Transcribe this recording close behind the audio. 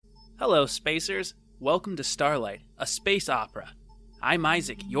Hello, Spacers. Welcome to Starlight, a space opera. I'm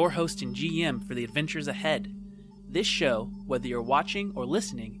Isaac, your host and GM for the adventures ahead. This show, whether you're watching or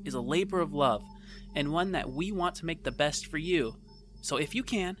listening, is a labor of love, and one that we want to make the best for you. So if you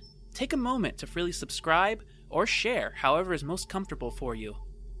can, take a moment to freely subscribe or share however is most comfortable for you.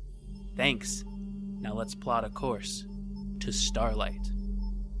 Thanks. Now let's plot a course to Starlight.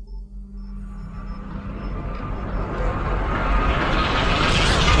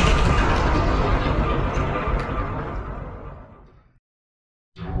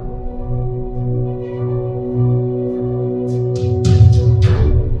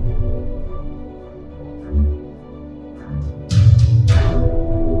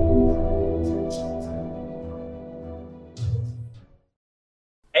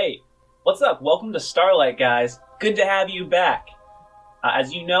 What's up? Welcome to Starlight, guys. Good to have you back.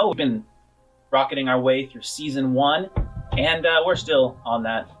 As you know, we've been rocketing our way through Season 1, and we're still on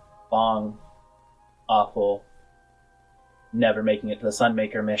that long, awful, never making it to the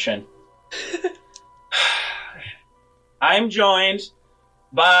Sunmaker mission. I'm joined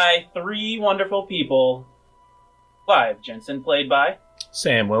by three wonderful people. Clive Jensen, played by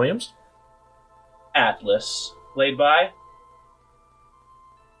Sam Williams. Atlas, played by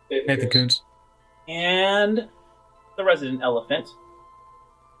Nathan Coons. And the resident elephant,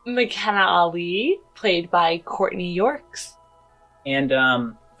 McKenna Ali, played by Courtney Yorks. And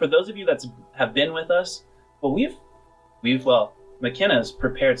for those of you that have been with us, McKenna's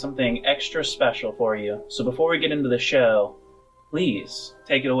prepared something extra special for you. So before we get into the show, please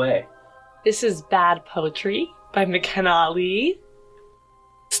take it away. This is Bad Poetry by McKenna Ali.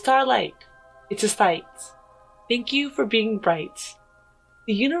 Starlight, it's a sight. Thank you for being bright.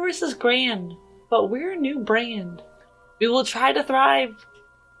 The universe is grand, but we're a new brand. We will try to thrive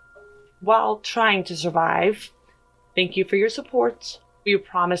while trying to survive. Thank you for your support. We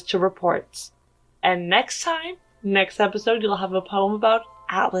promise to report. And next episode, you'll have a poem about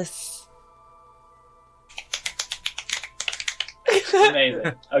Atlas.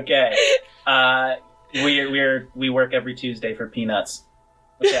 Amazing. Okay. We work every Tuesday for peanuts.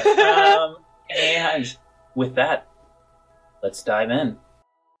 Okay. And with that, let's dive in.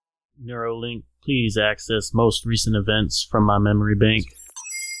 Neuralink, please access most recent events from my memory bank.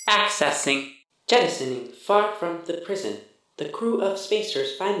 Accessing. Jettisoning far from the prison, the crew of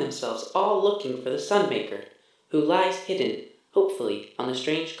spacers find themselves all looking for the Sunmaker, who lies hidden, hopefully, on the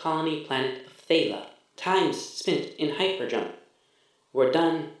strange colony planet of Thela, times spent in hyperjump. We're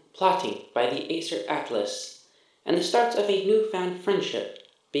done plotting by the Acer Atlas, and the starts of a newfound friendship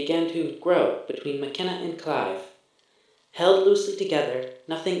began to grow between McKenna and Clive. Held loosely together,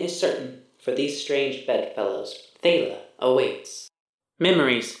 nothing is certain for these strange bedfellows. Thela awaits.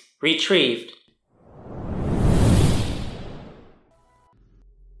 Memories retrieved.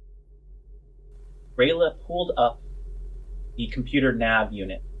 Rayla pulled up the computer nav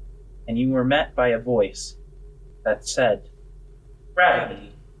unit, and you were met by a voice that said,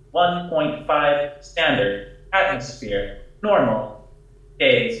 "Gravity, 1.5 standard, atmosphere, normal,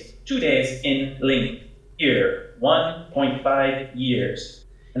 days, 2 days in length, here, 1.5 years."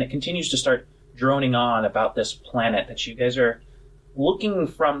 And it continues to start droning on about this planet that you guys are looking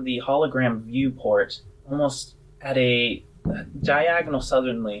from the hologram viewport almost at a diagonal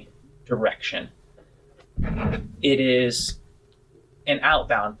southerly direction. It is an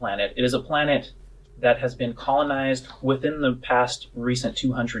outbound planet. It is a planet that has been colonized within the past recent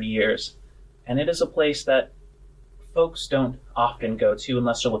 200 years. And it is a place that folks don't often go to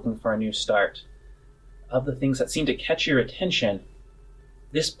unless they're looking for a new start. Of the things that seem to catch your attention,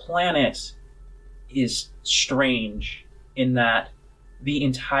 this planet is strange in that the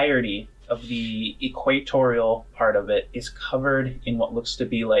entirety of the equatorial part of it is covered in what looks to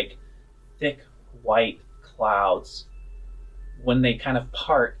be like thick white clouds. When they kind of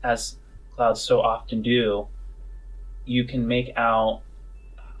part, as clouds so often do, you can make out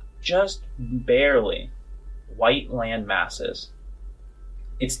just barely white land masses.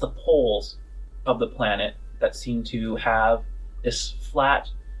 It's the poles of the planet that seem to have this flat,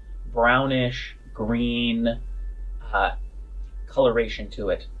 brownish, green coloration to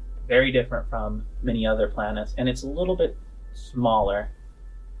it. Very different from many other planets, and it's a little bit smaller.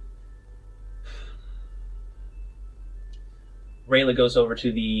 Rayla goes over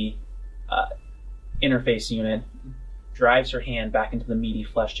to the interface unit, drives her hand back into the meaty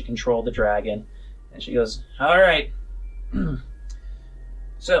flesh to control the dragon, and she goes, "All right.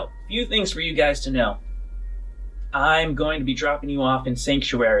 So, a few things for you guys to know. I'm going to be dropping you off in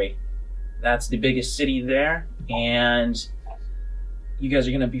Sanctuary. That's the biggest city there, and you guys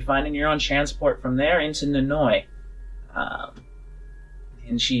are going to be finding your own transport from there into Ninoy.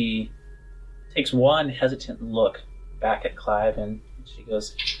 And she takes one hesitant look back at Clive, and she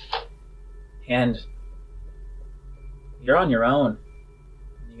goes, "And you're on your own.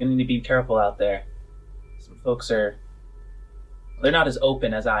 You're going to need to be careful out there. Some folks they're not as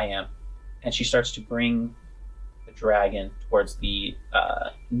open as I am." And she starts to bring the dragon towards the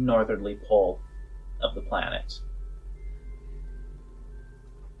northerly pole of the planet.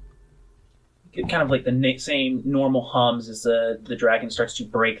 You get kind of like the same normal hums as the dragon starts to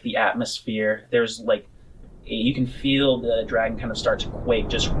break the atmosphere. There's like, you can feel the dragon kind of start to quake,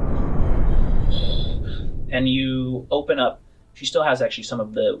 just, and you open up. She still has actually some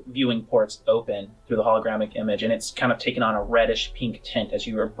of the viewing ports open through the hologramic image, and it's kind of taken on a reddish pink tint as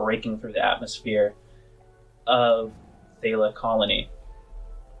you are breaking through the atmosphere of Thela colony.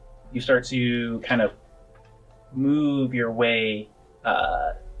 You start to kind of move your way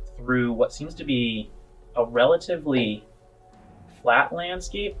through what seems to be a relatively flat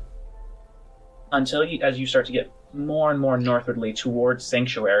landscape until as you start to get more and more northwardly towards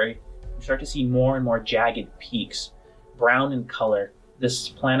Sanctuary, you start to see more and more jagged peaks, brown in color. This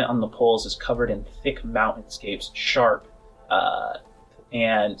planet on the poles is covered in thick mountainscapes, sharp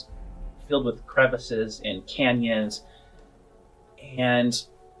and filled with crevices and canyons. And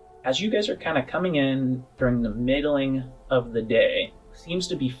as you guys are kind of coming in during the middling of the day, seems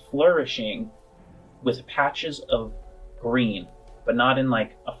to be flourishing with patches of green, but not in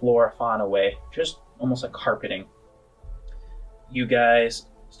like a flora fauna way, just almost like carpeting. You guys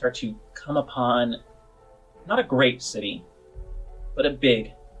start to come upon not a great city, but a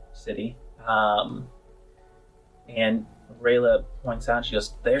big city. And Rayla points out, she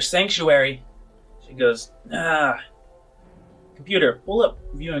goes, "There's Sanctuary." She goes, "Computer, pull up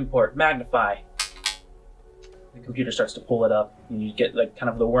viewing port, magnify." The computer starts to pull it up, and you get like kind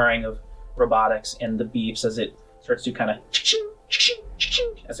of the whirring of robotics and the beeps as it starts to kind of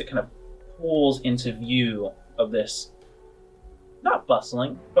as it kind of pulls into view of this not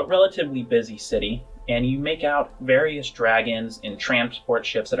bustling, but relatively busy city. And you make out various dragons in transport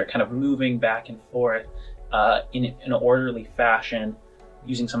ships that are kind of moving back and forth in an orderly fashion,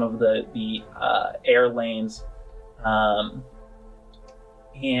 using some of the air lanes. And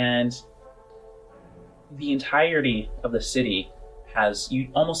the entirety of the city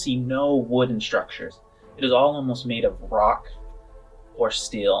you almost see no wooden structures. It is all almost made of rock or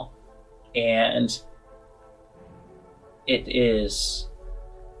steel. And there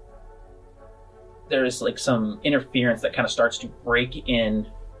is like some interference that kind of starts to break in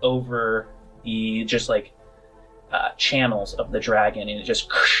over the just like channels of the dragon, and it just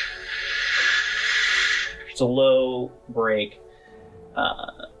it's a low break.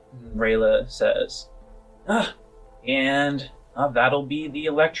 Rayla says, and that'll be the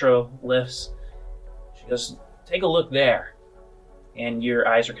electro lifts. She goes, "Take a look there." And your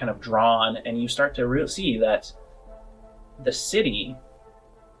eyes are kind of drawn, and you start to see that the city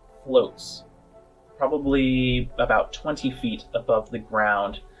floats probably about 20 feet above the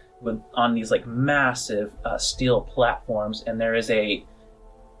ground on these like massive steel platforms, and there is a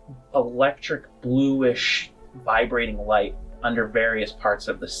electric bluish vibrating light under various parts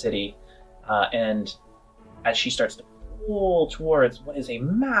of the city. And as she starts to pull towards what is a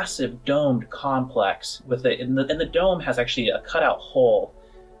massive domed complex and the dome has actually a cutout hole,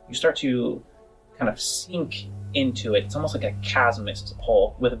 you start to kind of sink into it. It's almost like a chasmist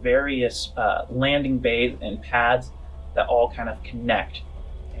hole with various landing bays and pads that all kind of connect.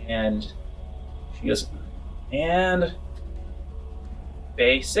 And she goes, "And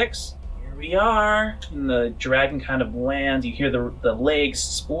Bay 6, here we are." And the dragon kind of lands. You hear the legs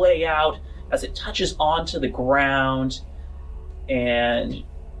splay out as it touches onto the ground. And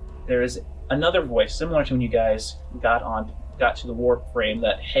there is another voice, similar to when you guys got to the warp frame,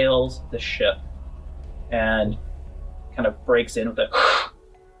 that hails the ship and kind of breaks in with a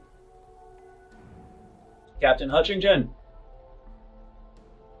 "Captain Hutchington,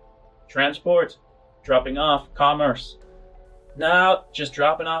 transport, dropping off, commerce. No, just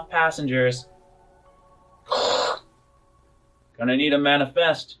dropping off passengers. Gonna need a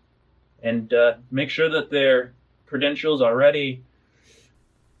manifest, and make sure that their credentials are ready."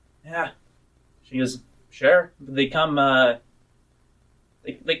 Yeah, she goes, "Sure." They come.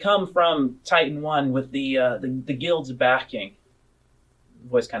 They come from Titan 1 with the guild's backing. The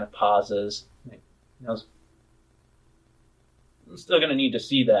voice kind of pauses. He goes, "I'm still gonna need to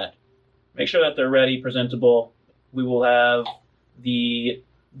see that. Make sure that they're ready, presentable. We will have the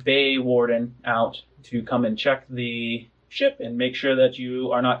bay warden out to come and check the ship and make sure that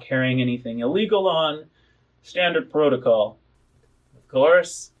you are not carrying anything illegal on standard protocol." Of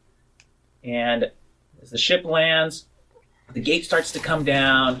course. And as the ship lands, The gate starts to come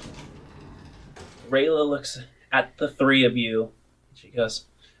down. Rayla looks at the three of you. She goes,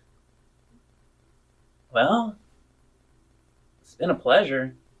 well, it's been a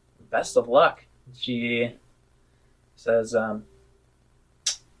pleasure. Best of luck. She says, I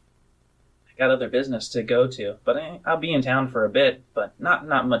got other business to go to, but I'll be in town for a bit, but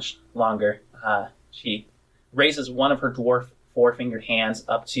not much longer. She raises one of her dwarf four-fingered hands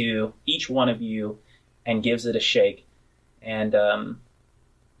up to each one of you and gives it a shake. And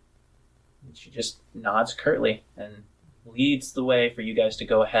she just nods curtly and leads the way for you guys to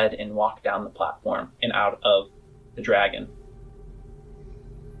go ahead and walk down the platform and out of the dragon.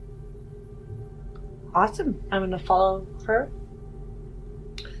 Awesome. I'm going to follow her.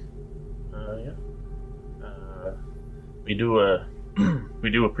 Yeah. We do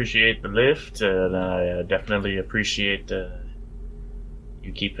appreciate the lift, and I definitely appreciate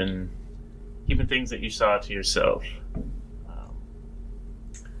you keeping things that you saw to yourself.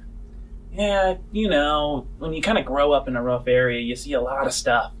 Yeah, you know, when you kind of grow up in a rough area, you see a lot of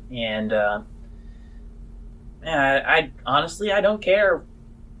stuff, and I honestly, I don't care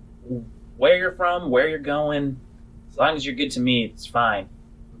where you're from, where you're going, as long as you're good to me, it's fine.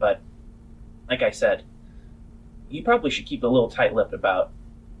 But like I said, you probably should keep a little tight-lipped about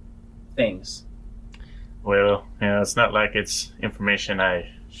things. Well, it's not like it's information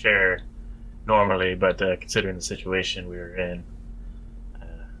I share normally, but considering the situation we were in,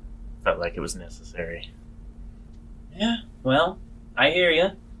 felt like it was necessary. Yeah, well, I hear you.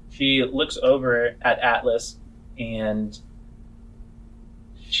 She looks over at Atlas, and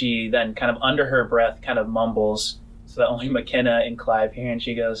she then kind of under her breath kind of mumbles so that only McKenna and Clive hear, and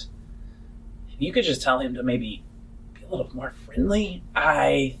she goes, if you could just tell him to maybe be a little more friendly,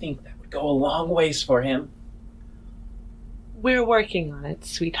 I think that would go a long ways for him. We're working on it,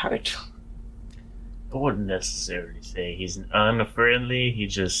 sweetheart. I wouldn't necessarily say he's unfriendly, he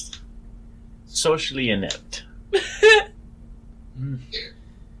just socially inept.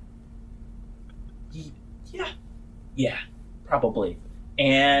 Yeah, probably.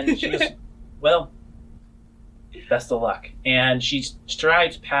 And she goes, well, best of luck. And she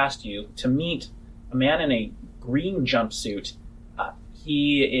strides past you to meet a man in a green jumpsuit.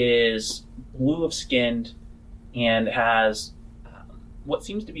 He is blue of skin and has what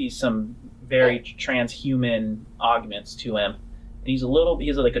seems to be some very transhuman augments to him. And he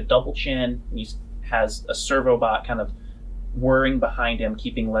has like a double chin, and he has a servo bot kind of whirring behind him,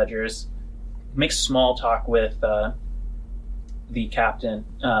 keeping ledgers. Makes small talk with the captain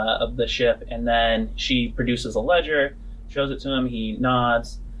of the ship, and then she produces a ledger, shows it to him, he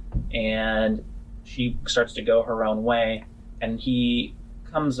nods, and she starts to go her own way, and he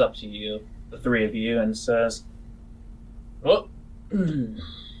comes up to you, the three of you, and says, well,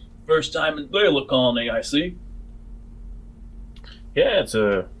 first time in Thela colony, I see. Yeah, it's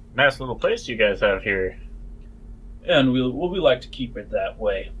a nice little place you guys have here. And we like to keep it that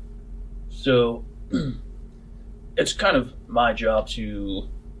way. So, it's kind of my job to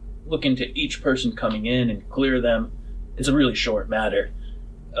look into each person coming in and clear them. It's a really short matter.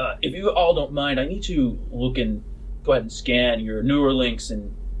 If you all don't mind, I need to look and go ahead and scan your Neuralinks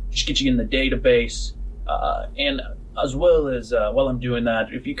and just get you in the database. And as well as, while I'm doing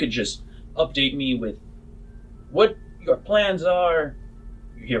that, if you could just update me with what your plans are.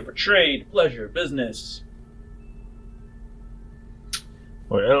 You're here for trade, pleasure, business.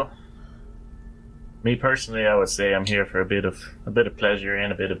 Well, me personally, I would say I'm here for a bit of pleasure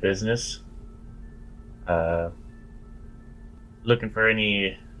and a bit of business. Looking for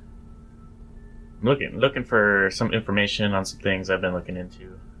some information on some things I've been looking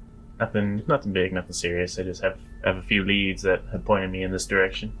into. Nothing big, nothing serious. I just have a few leads that have pointed me in this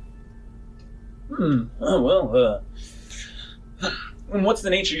direction. Oh, well, and what's the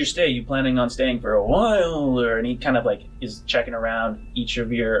nature of your stay? You planning on staying for a while, or? And he kind of like is checking around each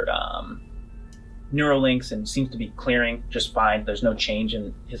of your Neuralinks and seems to be clearing just fine. There's no change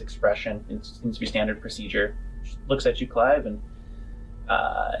in his expression. It seems to be standard procedure. Just looks at you, Clive, and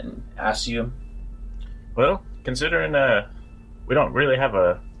asks you, well, considering we don't really have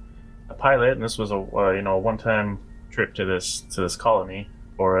a pilot, and this was a one-time trip to this colony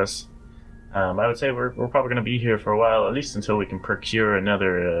for us. I would say we're probably going to be here for a while, at least until we can procure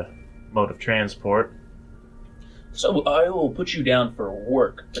another mode of transport. So I will put you down for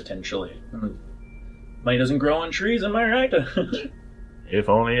work, potentially. Money doesn't grow on trees, am I right? If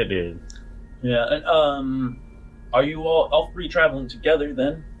only it did. Yeah, and are you all three traveling together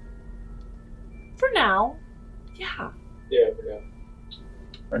then? For now. Yeah. Yeah, for now.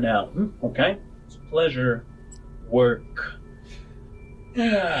 For now. Okay. It's a pleasure. Work.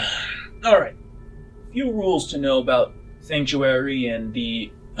 Alright. A few rules to know about sanctuary and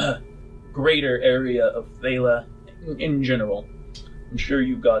the greater area of Thela in general. I'm sure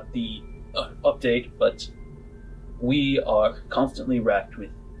you got the update, but we are constantly racked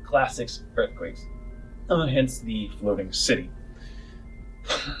with classics earthquakes, hence the floating city.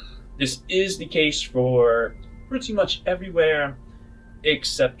 This is the case for pretty much everywhere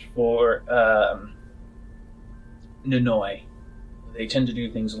except for Ninoy. They tend to do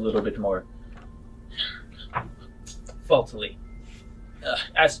things a little bit more faultily,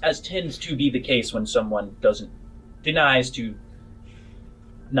 as tends to be the case when someone denies to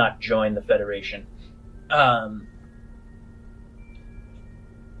not join the Federation.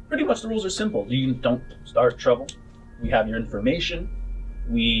 Pretty much the rules are simple. You don't start trouble. We have your information.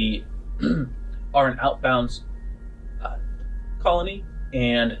 We are an outbound colony,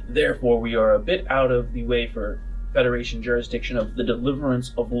 and therefore we are a bit out of the way for Federation jurisdiction of the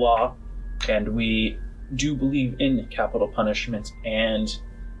deliverance of law, and we do believe in capital punishment, and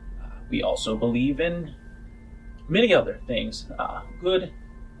we also believe in many other things. Good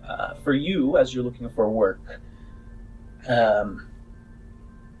for you as you're looking for work.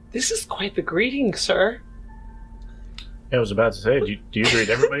 This is quite the greeting, sir. I was about to say, do you greet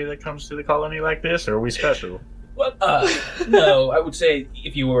everybody that comes to the colony like this, or are we special? Well, no, I would say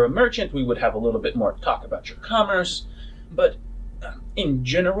if you were a merchant, we would have a little bit more talk about your commerce, but in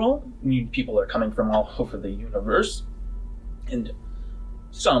general, people are coming from all over the universe, and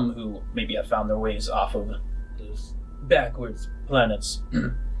some who maybe have found their ways off of those backwards planets,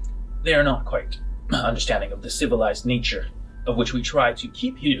 they are not quite understanding of the civilized nature of which we try to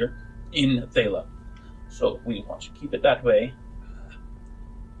keep here in Thela. So we want to keep it that way.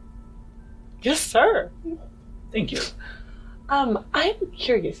 Yes, sir. Thank you. I'm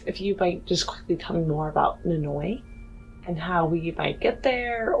curious if you might just quickly tell me more about Ninoy and how we might get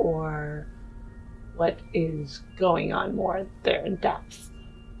there, or what is going on more there in depth.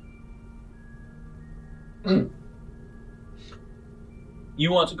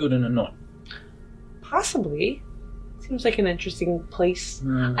 You want to go to Ninoy? Possibly. Seems like an interesting place.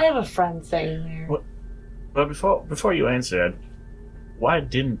 I have a friend staying there. But before you answer, why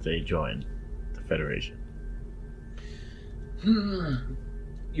didn't they join the Federation?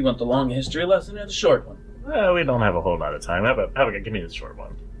 You want the long history lesson or the short one? Well, we don't have a whole lot of time. Give me the short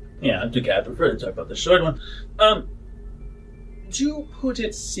one. Yeah, okay, I prefer to talk about the short one. To put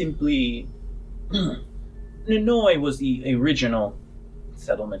it simply, Ninoy was the original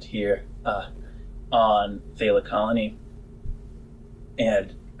settlement here on Thela Colony.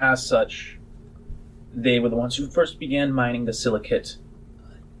 And as such, they were the ones who first began mining the silicate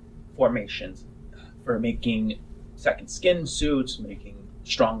formations for making second skin suits, making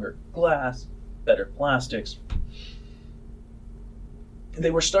stronger glass, better plastics. They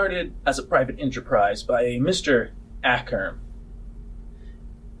were started as a private enterprise by a Mr. Ackerm.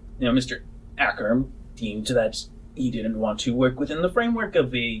 Mr. Ackerm deemed that he didn't want to work within the framework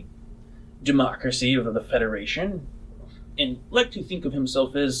of a democracy of the Federation, and liked to think of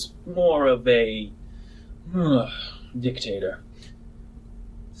himself as more of a dictator.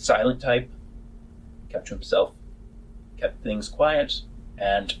 Silent type, kept to himself, kept things quiet,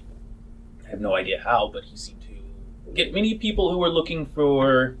 and I have no idea how, but he seemed to get many people who were looking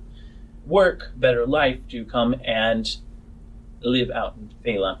for work, better life, to come and live out in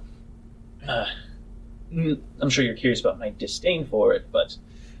Thela. I'm sure you're curious about my disdain for it, but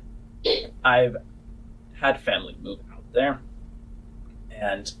I've had family move out there,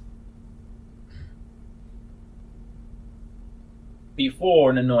 and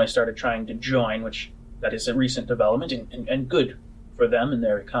before Ninoy started trying to join, which that is a recent development and good for them and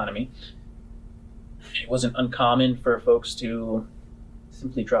their economy, it wasn't uncommon for folks to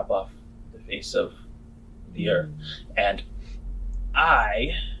simply drop off the face of the earth. And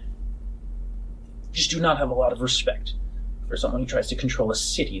I just do not have a lot of respect for someone who tries to control a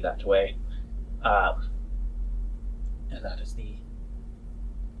city that way. And that is the...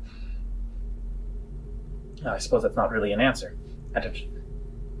 I suppose that's not really an answer.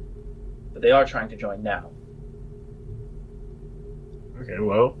 But they are trying to join now. Okay,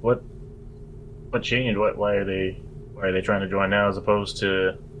 well, what changed? Why are they trying to join now as opposed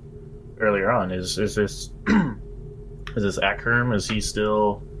to earlier on? Is this is this Ackerm? Is he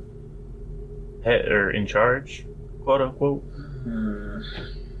still head or in charge, quote unquote?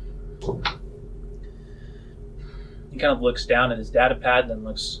 He kind of looks down at his data pad, then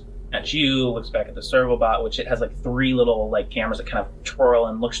looks at you, looks back at the servobot, which it has like 3 little like cameras that kind of twirl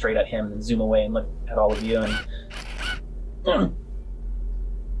and look straight at him and zoom away and look at all of you. And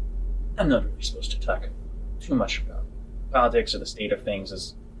I'm not really supposed to talk too much about politics or the state of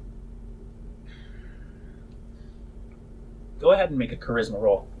things. Go ahead and make a charisma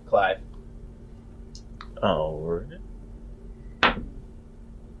roll, Clive. Alright.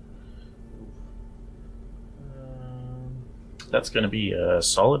 That's going to be a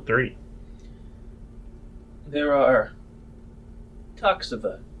solid 3. There are talks of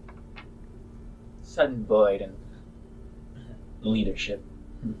a sudden void in leadership.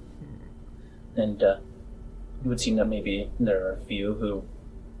 And it would seem that maybe there are a few who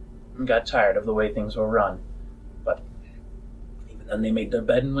got tired of the way things were run. But even then they made their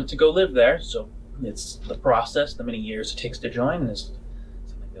bed and went to go live there, so it's the process, the many years it takes to join is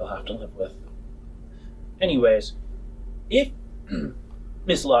something they'll have to live with. Anyways, if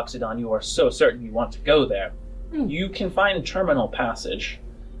Miss Loxodon, you are so certain you want to go there, you can find terminal passage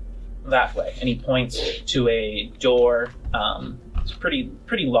that way. And he points to a door. It's pretty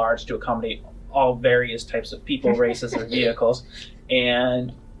large to accommodate all various types of people, races, or vehicles.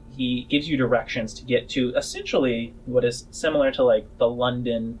 And he gives you directions to get to essentially what is similar to like the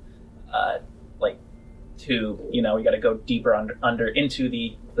London tube. You know, you got to go deeper under into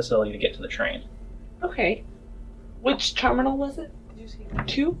the facility to get to the train. Okay. Which terminal was it? Did you say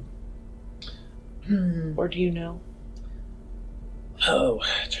 2? Or do you know? Oh,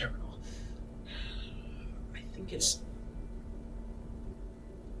 terminal. I think it's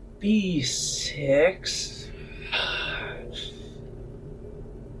B6.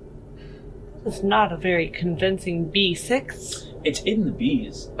 It's not a very convincing B6. It's in the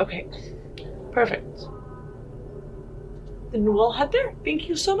B's. Okay. Perfect. Then we'll head there. Thank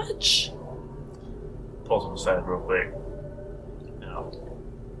you so much. Pulls him aside real quick. Now,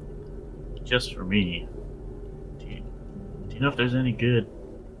 just for me, do you know if there's any good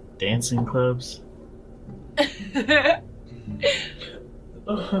dancing clubs?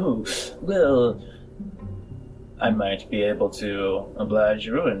 Oh, well, I might be able to oblige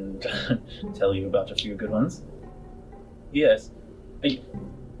you and tell you about a few good ones. Yes.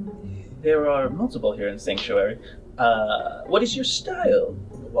 There are multiple here in Sanctuary. What is your style?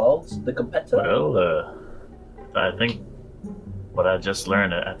 The waltz? The competitor? Well, I think what I just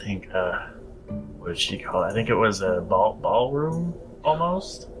learned, I think, what did she call it? I think it was a ballroom,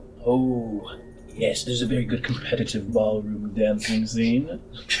 almost. Oh, yes, there's a very good competitive ballroom dancing scene.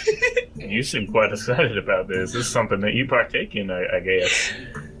 You seem quite excited about this. This is something that you partake in, I guess.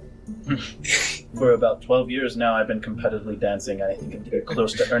 For about 12 years now, I've been competitively dancing, and I think I'm getting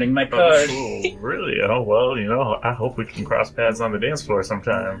close to earning my card. Oh, really? Oh, well, I hope we can cross paths on the dance floor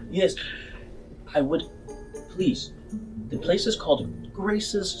sometime. Yes, I would. Please. The place is called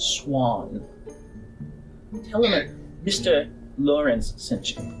Grace's Swan. Tell him that Mr. Lawrence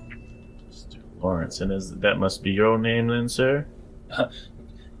sent you. Mr. Lawrence, and that must be your name then, sir?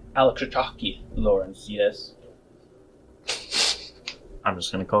 Alexataki Lawrence, yes. I'm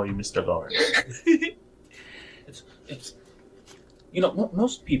just going to call you Mr. Lawrence. It's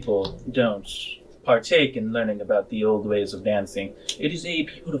most people don't partake in learning about the old ways of dancing. It is a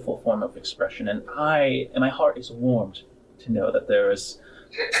beautiful form of expression, and my heart is warmed to know that there is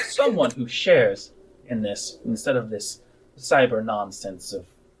someone who shares in this instead of this cyber nonsense of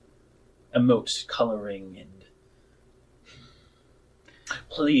emote coloring and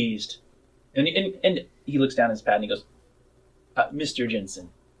pleased. And he looks down at his pad and he goes, Mr. Jensen.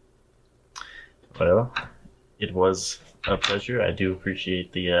 Well, it was a pleasure. I do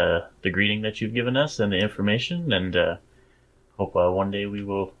appreciate the greeting that you've given us and the information, and hope one day we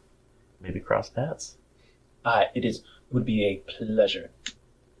will maybe cross paths. Would be a pleasure.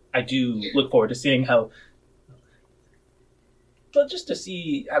 I do look forward to seeing just to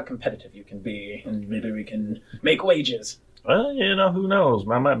see how competitive you can be, and maybe we can make wages. Well, who knows?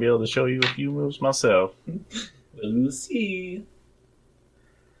 I might be able to show you a few moves myself. We'll see.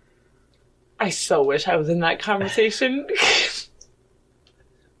 I so wish I was in that conversation.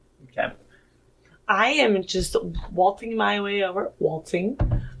 Okay. I am just waltzing my way over. Waltzing.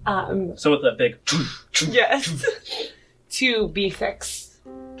 So with a big... Yes. To B6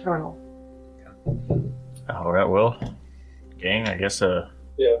 terminal. All right, well, gang, I guess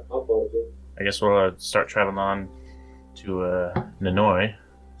yeah, I'll follow you. I guess we'll start traveling on to Ninoy.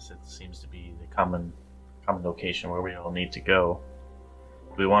 It seems to be the common location where we all need to go.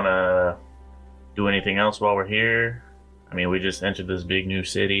 Do we want to do anything else while we're here? I mean, we just entered this big new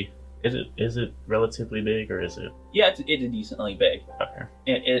city. Is it relatively big, or is it? Yeah, it's decently big. Okay.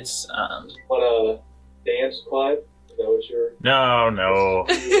 It's Want to dance, Clive? Is that what you're... No.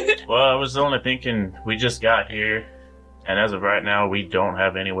 Well, I was only thinking we just got here, and as of right now, we don't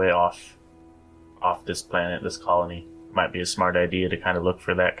have any way off this planet, this colony. Might be a smart idea to kind of look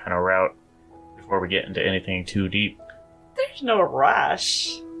for that kind of route before we get into anything too deep. There's no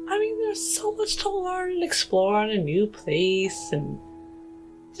rush. I mean, there's so much to learn and explore on a new place and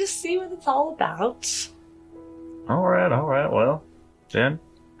just see what it's all about. Alright. Well, then,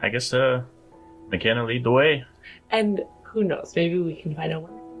 I guess, McKenna lead the way. And who knows, maybe we can find a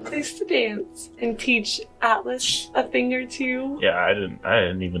wonderful place to dance and teach Atlas a thing or two. Yeah, I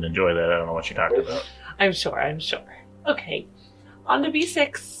didn't even enjoy that. I don't know what you talked about. I'm sure. Okay, on to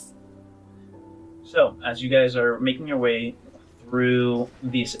B6. So, as you guys are making your way through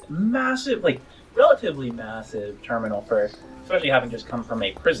this massive, relatively massive terminal especially having just come from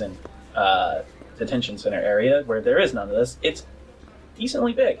a prison detention center area where there is none of this, it's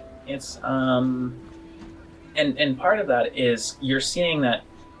decently big. It's, and part of that is you're seeing that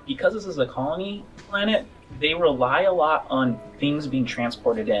because this is a colony planet, they rely a lot on things being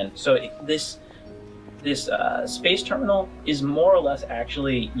transported in. So this space terminal is more or less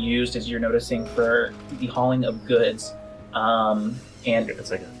actually used, as you're noticing, for the hauling of goods. And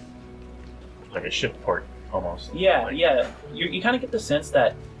It's like a ship port, almost. yeah. You kind of get the sense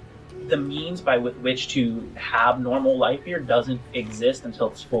that the means by which to have normal life here doesn't exist until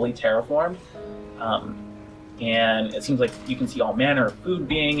it's fully terraformed. And it seems like you can see all manner of food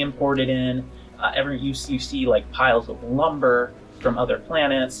being imported in. You see like piles of lumber from other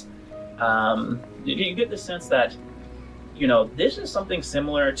planets. You get the sense that, this is something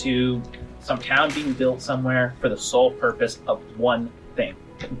similar to some town being built somewhere for the sole purpose of one thing.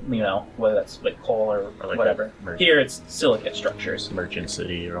 Whether that's like coal or like whatever. Here it's silicate structures. Merchant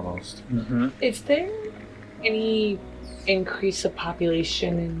city, or almost. Mm-hmm. Is there any increase of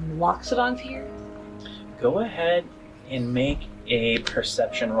population in Loxodons here? Go ahead and make a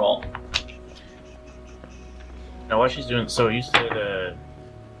perception roll. Now, what she's doing, so you said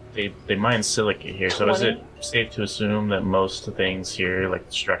they mine silicate here, so 20. is it safe to assume that most things here, like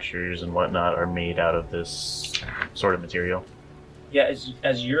structures and whatnot, are made out of this sort of material? Yeah,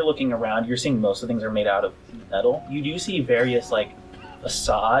 as you're looking around, you're seeing most of the things are made out of metal. You do see various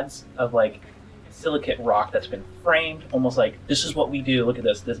facades of silicate rock that's been framed, almost like this is what we do. Look at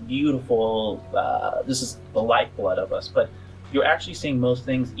this beautiful. This is the lifeblood of us. But you're actually seeing most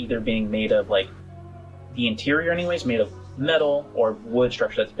things either being made of the interior, anyways, made of metal or wood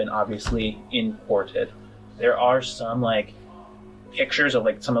structure that's been obviously imported. There are some pictures of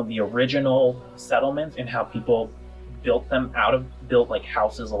some of the original settlements and how people built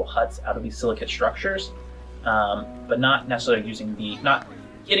houses, little huts out of these silicate structures, but not necessarily not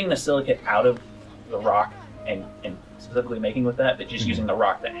getting the silicate out of the rock and specifically making with that, but just using the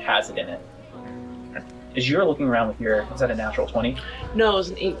rock that has it in it. As you're looking around with is that a natural 20? No, it was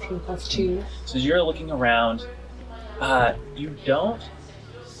an 18 plus 2. So as you're looking around, you don't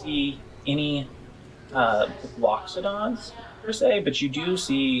see any Loxodons per se, but you do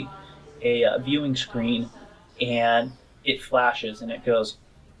see a viewing screen, and it flashes and it goes,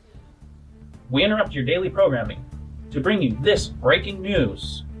 "We interrupt your daily programming to bring you this breaking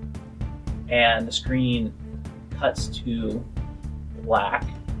news." And the screen cuts to black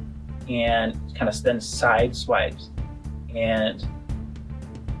and kind of then side swipes, and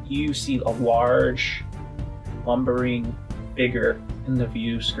you see a large lumbering figure in the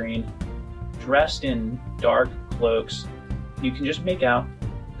view screen, dressed in dark cloaks. You can just make out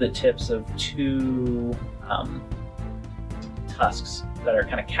the tips of two tusks that are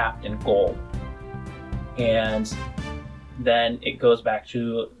kind of capped in gold. And then it goes back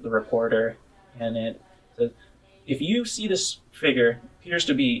to the reporter, and it says, "If you see this figure appears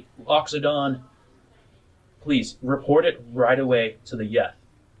to be Loxodon, please report it right away to the Yeth.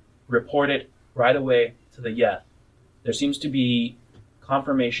 Report it right away to the Yeth. There seems to be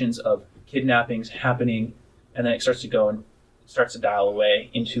confirmations of kidnappings happening," and then it starts to go and starts to dial away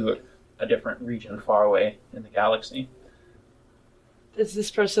into a different region far away in the galaxy. Does this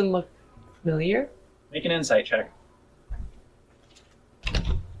person look familiar? Make an insight check.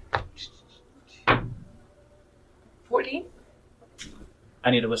 14? I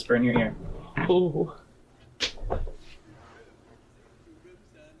need to whisper in your ear. Ooh.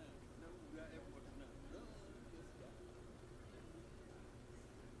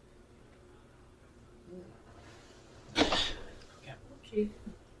 Okay.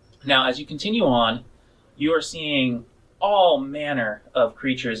 Now, as you continue on, you are seeing all manner of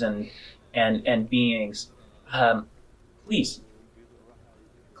creatures and beings. Please,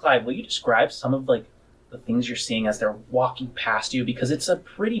 Clive, will you describe some of the things you're seeing as they're walking past you? Because it's a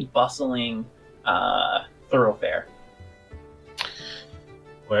pretty bustling thoroughfare.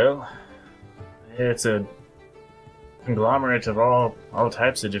 Well, it's a conglomerate of all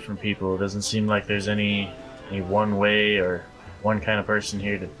types of different people. It doesn't seem like there's any one way or one kind of person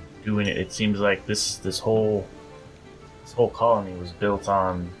here to doing it. It seems like this whole colony was built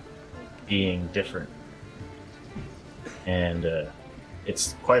on being different. And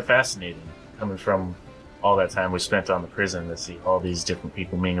it's quite fascinating coming from all that time we spent on the prison to see all these different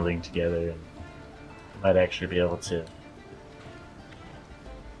people mingling together, and might actually be able to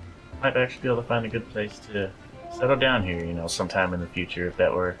find a good place to settle down here, sometime in the future if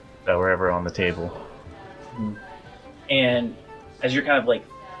that were ever on the table. And as you're kind of like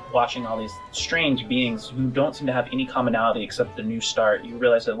watching all these strange beings who don't seem to have any commonality except the new start, you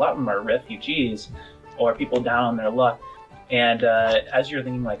realize that a lot of them are refugees or people down on their luck. And as you're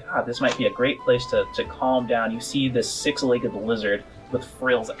thinking like, this might be a great place to calm down, you see this six-legged lizard with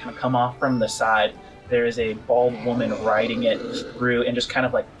frills that kind of come off from the side. There is a bald woman riding it through and just kind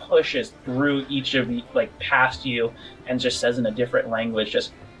of like pushes through each of the, like past you, and just says in a different language,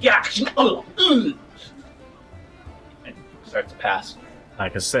 just, yeah, and starts to pass.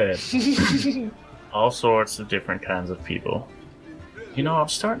 Like I said, all sorts of different kinds of people. I'm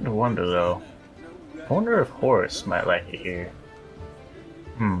starting to wonder though. I wonder if Horace might like it here.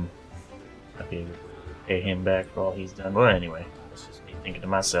 I'd be able to pay him back for all he's done. Well, anyway, that's just me thinking to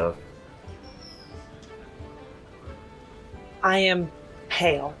myself. I am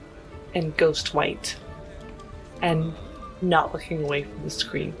pale and ghost white and not looking away from the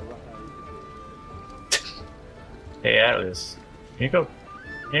screen. Hey, Atlas, can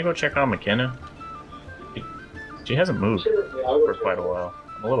you go check on McKenna? She hasn't moved for quite a while.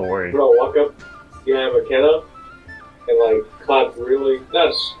 I'm a little worried. Bro, walk up, McKenna, and like clap really,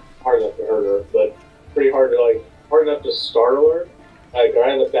 not hard enough to hurt her, but pretty hard enough to startle her, like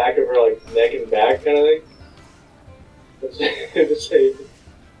right on the back of her like neck and back kind of thing. Just say,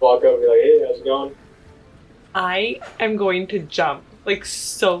 walk up and be like, hey, how's it going? I am going to jump, like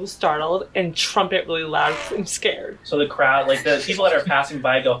so startled, and trumpet really loud because I'm scared. So the crowd, like the people that are passing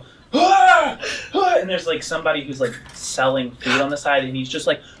by go, ah! Ah! And there's like somebody who's like selling food on the side, and he's just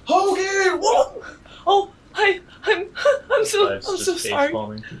like, Hogan, whoa! Oh, I'm so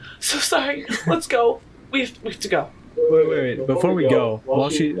sorry. So sorry. Let's go. We have to go. Wait. Before we go, while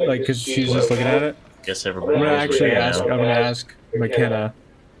she, like, because she's just looking at it, Guess everybody. I'm gonna ask McKenna.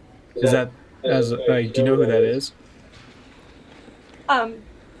 Is that do you know who that is?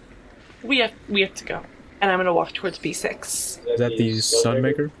 We have to go, and I'm gonna walk towards B6. Is that the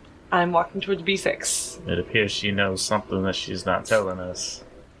Sunmaker? I'm walking towards B6. It appears she knows something that she's not telling us.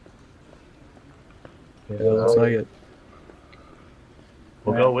 Yeah, looks like it.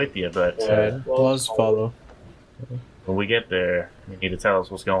 We'll go with you, but Alright, laws follow. when we get there, you need to tell us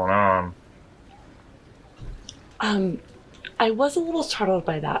what's going on. I was a little startled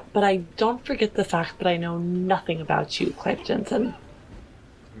by that, but I don't forget the fact that I know nothing about you, Clive Jensen.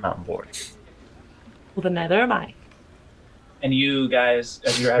 I'm not on board. Well, then neither am I. And you guys,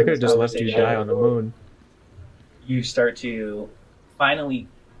 as you're I having could have this just left you conversation, die on the moon. you start to finally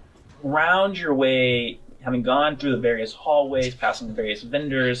round your way, having gone through the various hallways, passing the various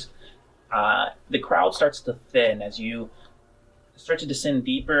vendors. The crowd starts to thin as you start to descend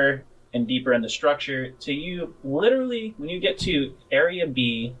deeper and deeper in the structure. To you, literally, when you get to Area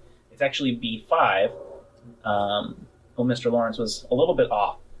B, it's actually B5. Mr. Lawrence was a little bit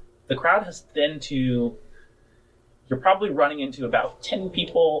off. The crowd has thinned to, you're probably running into about 10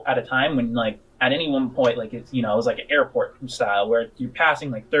 people at a time when, like, at any one point, like, it's, it was like an airport style where you're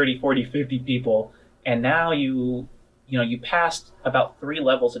passing like 30, 40, 50 people. And now you passed about 3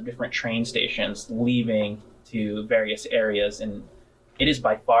 levels of different train stations leaving to various areas, and it is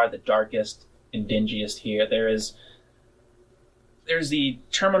by far the darkest and dingiest here. There's the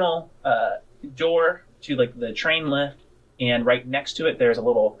terminal door to like the train lift, and right next to it there's a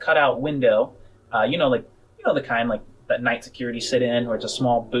little cutout window. The kind like that night security sit in, where it's a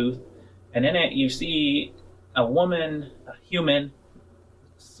small booth, and in it you see a woman, a human,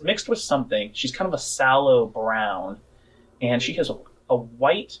 mixed with something. She's kind of a sallow brown, and she has a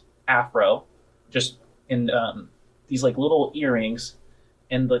white afro, just in these like little earrings,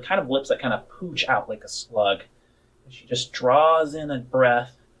 and the kind of lips that kind of pooch out like a slug. And she just draws in a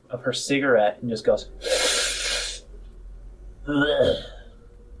breath of her cigarette and just goes, ugh.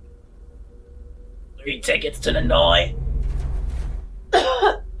 3 tickets to the Noi.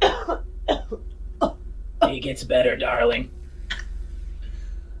 It gets better, darling.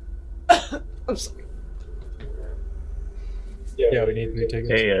 I'm sorry. Yeah, we need 3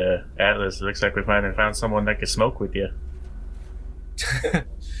 tickets. Hey, Atlas, it looks like we finally found someone that can smoke with you.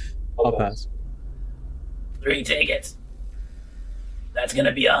 I'll pass. 3 tickets. That's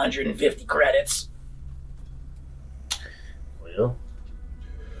gonna be 150 credits. Well,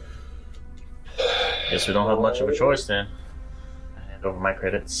 guess we don't have much of a choice then. I hand over my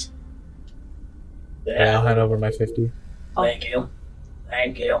credits. Yeah, I'll hand over my 50. Thank you.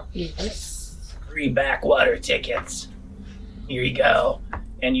 Thank you. Yes. 3 backwater tickets. Here you go.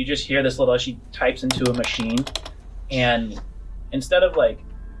 And you just hear this little, she types into a machine, and instead of like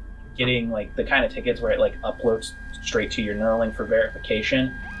getting like the kind of tickets where it like uploads straight to your Neuralink for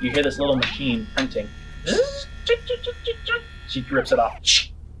verification, you hear this little machine printing. She rips it off.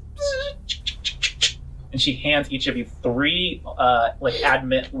 And she hands each of you 3 like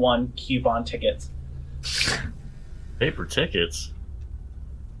admit 1 coupon tickets. Paper tickets?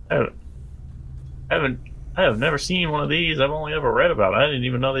 I have never seen one of these. I've only ever read about it. I didn't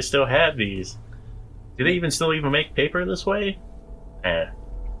even know they still had these. Do they still make paper this way?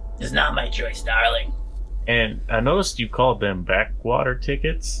 It's not my choice, darling. And I noticed you called them backwater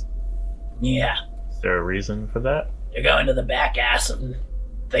tickets. Yeah. Is there a reason for that? You're going to the back ass of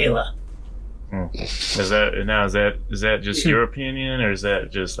Thela. Is that just your opinion, or is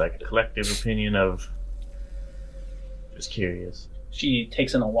that just like a collective opinion of? Just curious. She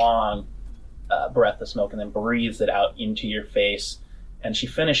takes in a long breath of smoke and then breathes it out into your face, and she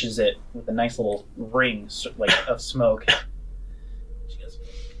finishes it with a nice little ring like of smoke. She goes,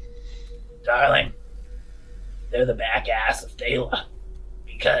 "Darling, they're the back ass of Thela,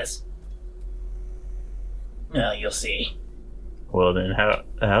 because, well, you'll see." Well then,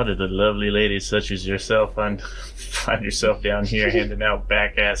 how did a lovely lady such as yourself find yourself down here handing out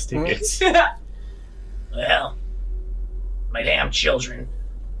back ass tickets? Well, my damn children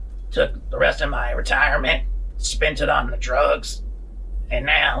took the rest of my retirement, spent it on the drugs, and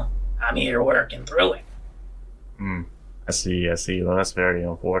now I'm here working through it. I see. Well, that's very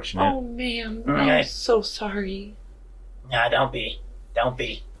unfortunate. Oh, man. Okay. I'm so sorry. Nah, don't be.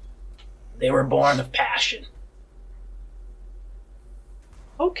 They were born of passion.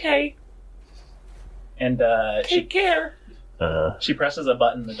 Okay. And Take care. she presses a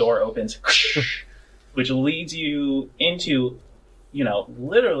button, the door opens, which leads you into,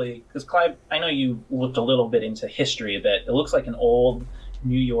 literally, because Clive, I know you looked a little bit into history a bit. It looks like an old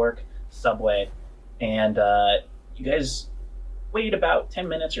New York subway, and you guys wait about 10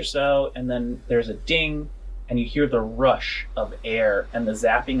 minutes or so, and then there's a ding, and you hear the rush of air and the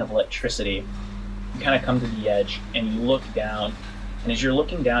zapping of electricity. You kind of come to the edge, and you look down, and as you're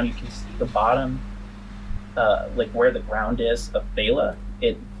looking down, you can see the bottom, like where the ground is of Thela.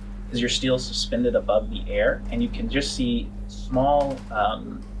 Because you're still suspended above the air, and you can just see small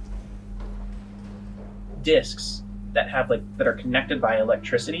discs that are connected by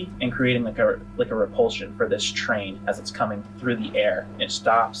electricity and creating like a repulsion for this train as it's coming through the air. It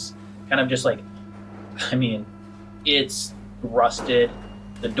stops, kind of just like, it's rusted.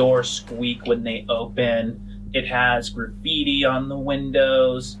 The doors squeak when they open. It has graffiti on the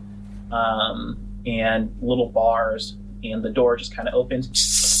windows, and little bars, and the door just kind of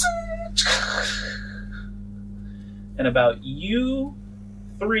opens. And about you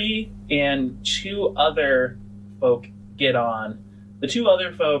 3 and 2 other folk get on. The 2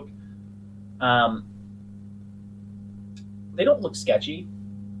 other folk, they don't look sketchy,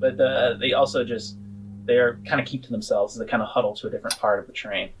 but they also they're kind of keep to themselves. They kind of huddle to a different part of the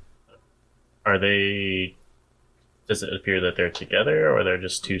train. Are they? Does it appear that they're together, or they're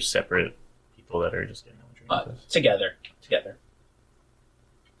just 2 separate people that are just getting on the train? Together.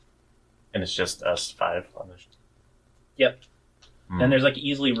 And it's just us 5 on this. Yep. And there's like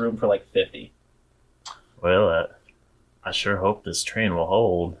easily room for like 50. Well, I sure hope this train will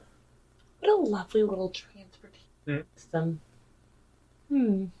hold. What a lovely little transportation system.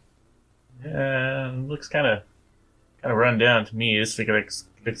 Yeah, it looks kind of run down to me. It's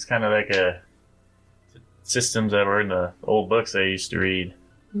kind of like a systems that were in the old books I used to read.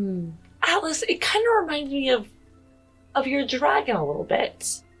 Atlas, it kind of reminds me of your dragon a little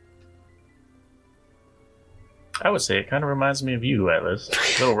bit. I would say it kind of reminds me of you, Atlas.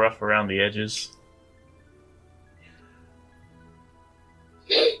 A little rough around the edges.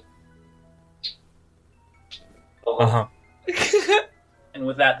 Uh-huh. And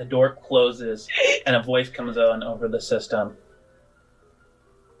with that, the door closes, and a voice comes on over the system.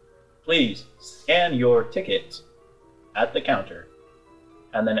 Please scan your ticket at the counter.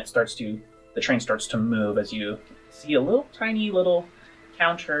 And then the train starts to move as you see a little tiny little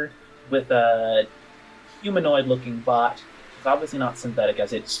counter with a humanoid-looking bot. It's obviously not synthetic,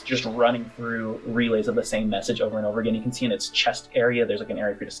 as it's just running through relays of the same message over and over again. You can see in its chest area, there's like an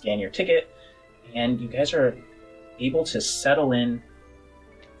area for you to scan your ticket, and you guys are able to settle in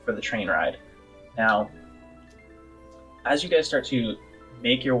for the train ride. Now, as you guys start to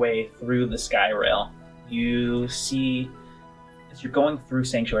make your way through the sky rail, you see, as you're going through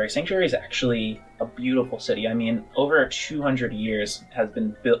Sanctuary is actually a beautiful city. Over 200 years has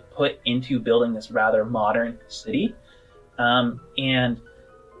been put into building this rather modern city. And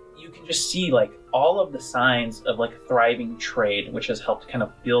you can just see like all of the signs of like thriving trade, which has helped kind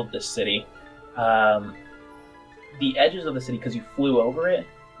of build this city. The edges of the city, because you flew over it,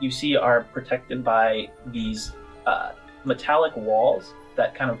 you see are protected by these metallic walls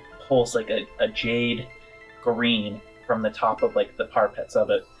that kind of pulse like a jade green from the top of like the parapets of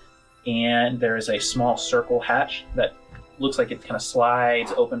it. And there is a small circle hatch that looks like it kind of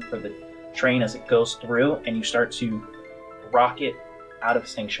slides open for the train as it goes through, and you start to rocket out of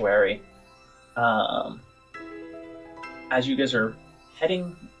Sanctuary. As you guys are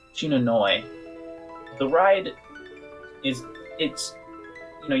heading to Nonoi, the ride is, it's,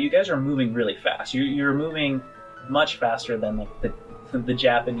 you know, you guys are moving really fast. You're moving much faster than like the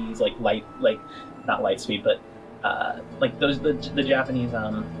Japanese like light, like not light speed, but like those the Japanese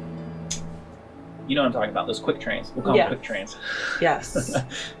you know what I'm talking about, those quick trains. We'll call them quick trains. Yes.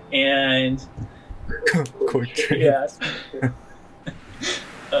 And Quick train. yes.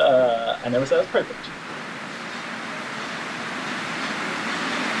 I never said it was perfect.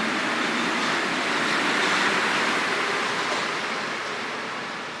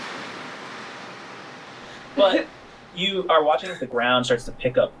 But you are watching as the ground starts to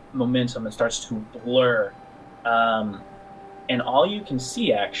pick up momentum and starts to blur. And all you can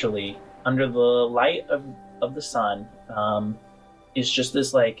see, actually, under the light of the sun, is just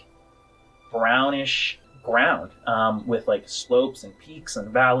this, like, brownish ground with, like, slopes and peaks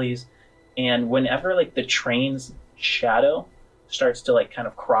and valleys. And whenever, like, the train's shadow starts to, like, kind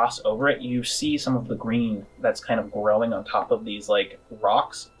of cross over it, you see some of the green that's kind of growing on top of these, like,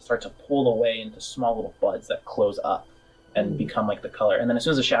 rocks start to pull away into small little buds that close up and become, like, the color. And then as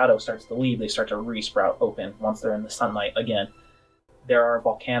soon as the shadow starts to leave, they start to re-sprout open once they're in the sunlight again. There are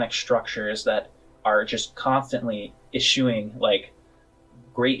volcanic structures that are just constantly issuing, like,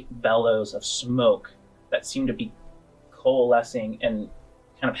 great bellows of smoke that seem to be coalescing and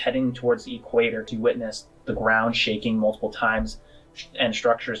kind of heading towards the equator to witness the ground shaking multiple times and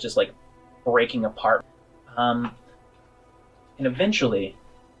structures just like breaking apart. And eventually,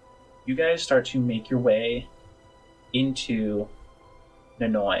 you guys start to make your way into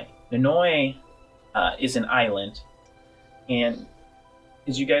Nonoi. Nonoi is an island, and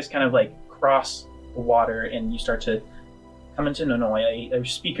as you guys kind of like cross the water and you start to come into Nonoi, a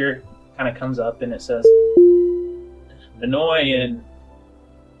speaker kind of comes up and it says, "Nonoi in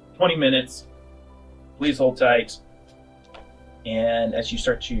 20 minutes. Please hold tight." And as you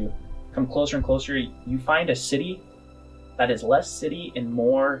start to come closer and closer, you find a city that is less city and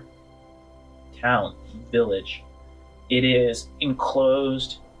more town, village. It is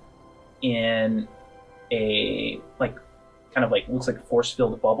enclosed in a, like, kind of like, looks like a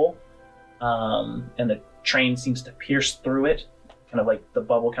force-filled bubble. And the train seems to pierce through it. Kind of like the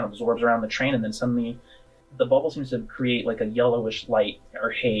bubble kind of absorbs around the train, and then suddenly the bubble seems to create like a yellowish light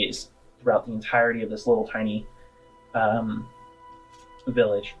or haze throughout the entirety of this little tiny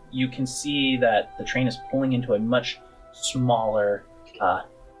village. You can see that the train is pulling into a much smaller,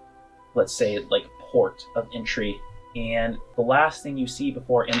 let's say, like port of entry. And the last thing you see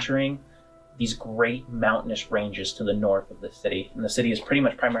before entering these great mountainous ranges to the north of the city. And the city is pretty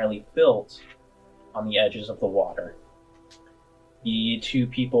much primarily built on the edges of the water. The two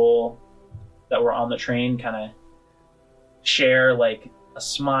people that were on the train kind of share like a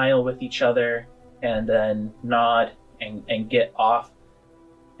smile with each other and then nod and get off.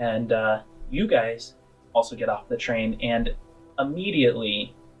 And you guys also get off the train, and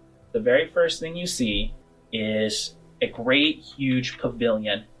immediately the very first thing you see is a great huge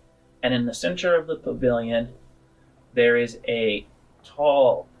pavilion. And in the center of the pavilion there is a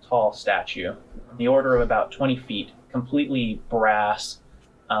tall statue on the order of about 20 feet, completely brass,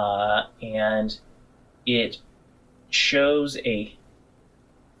 and it shows a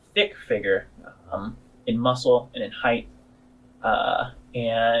thick figure in muscle and in height,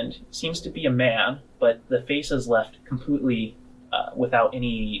 and seems to be a man, but the face is left completely without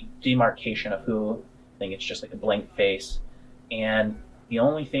any demarcation of who. I think it's just like a blank face, and the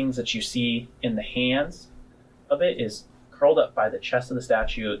only things that you see in the hands of it is curled up by the chest of the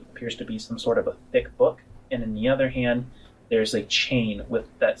statue. It appears to be some sort of a thick book, and in the other hand there's a chain with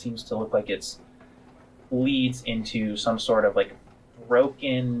that seems to look like it's leads into some sort of like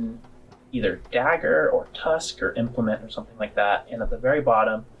broken either dagger or tusk or implement or something like that. And at the very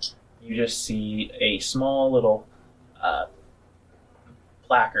bottom you just see a small little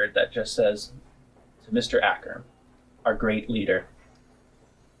placard that just says, "To Mr. Acker, our great leader."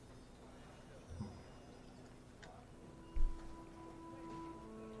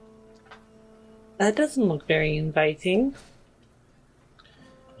 That doesn't look very inviting.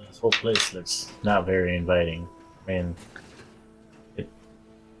 This whole place looks not very inviting. I mean,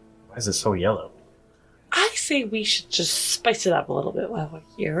 Why is it so yellow? I say we should just spice it up a little bit while we're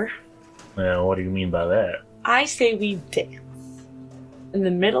here. Well, what do you mean by that? I say we dance in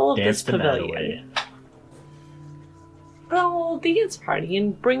the middle of Dance this the night pavilion. away. Well, dance party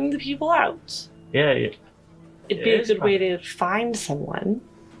and bring the people out. Yeah, It'd It be a is good way to find someone.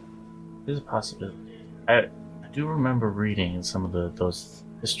 there's a possibility. I do remember reading in some of those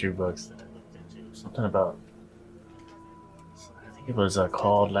history books that I looked into something about. I think it was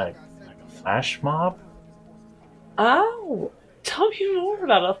called like a flash mob. Oh, tell me more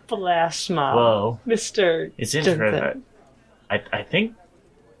about a flash mob, Whoa. Mr. It's Johnson. interesting. I think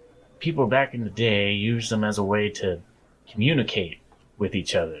people back in the day used them as a way to communicate with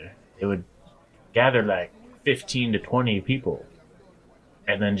each other. They would gather like 15 to 20 people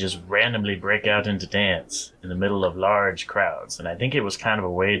and then just randomly break out into dance in the middle of large crowds. And I think it was kind of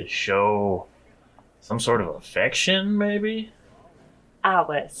a way to show some sort of affection, maybe?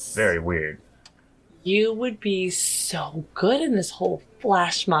 Alice. Very weird. You would be so good in this whole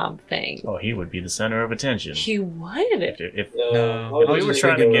flash mob thing. Oh, he would be the center of attention. He would. If No, If I we was were just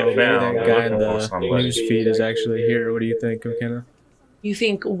trying to thinking get maybe found, that we're guy in looking for the somebody. news feed is actually here. What do you think, McKenna? You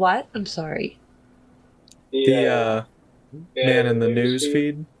think what? I'm sorry. The man in the news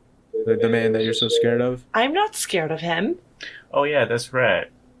feed? The man that you're so scared of? I'm not scared of him. Oh yeah, that's right.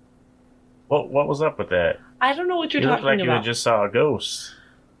 What was up with that? I don't know what you're You look talking like you about. had just saw a ghost.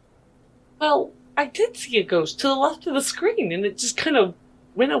 Well, I did see a ghost to the left of the screen, and it just kind of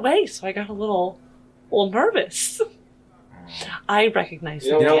went away, so I got a little nervous. I recognize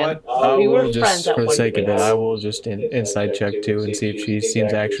him. You know again. what? I We were will friends just, at for the one sake of point. it, I will just inside check too and see if she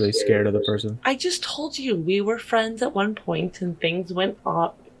seems actually scared of the person. I just told you we were friends at one point, and things went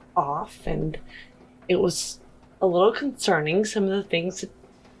off, and it was a little concerning, some of the things that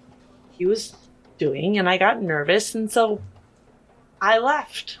he was doing, and I got nervous, and so I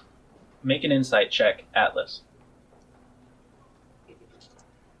left. Make an insight check, Atlas.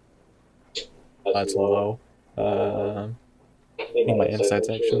 That's low. I think my insight's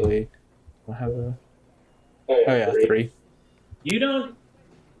actually. I have a. Oh yeah, 3. You don't.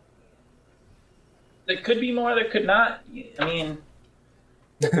 There could be more. There could not. I mean,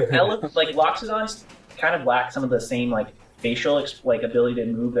 Loxodons kind of lack some of the same facial ability to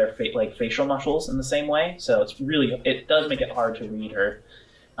move their facial muscles in the same way. So it does make it hard to read her.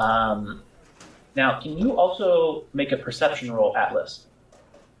 Now, can you also make a perception roll, Atlas?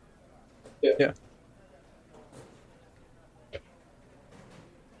 Yeah.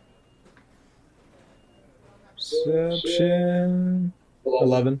 Perception.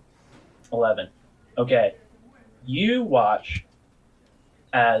 11. 11. Okay. You watch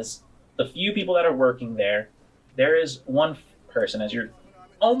as the few people that are working there is one person, as you're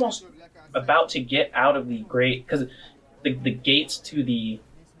almost about to get out of the grate, because the gates to the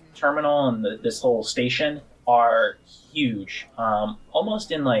terminal and this whole station are huge,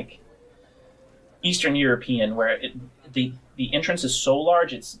 almost in Eastern European, where the entrance is so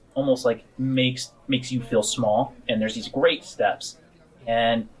large it's almost makes you feel small, and there's these great steps,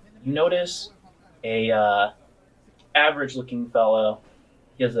 and you notice a average looking fellow.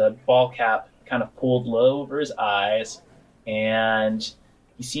 He has a ball cap kind of pulled low over his eyes, and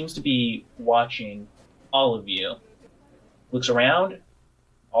he seems to be watching all of you. Looks around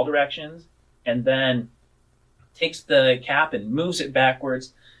all directions, and then takes the cap and moves it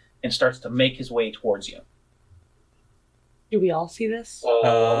backwards and starts to make his way towards you. Do we all see this?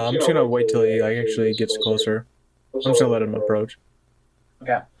 I'm just gonna wait till he actually gets closer. I'm just gonna let him approach.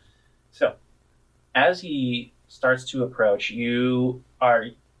 Okay. So, as he starts to approach, you're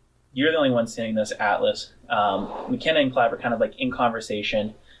the only one seeing this, Atlas. McKenna and Clive are kind of in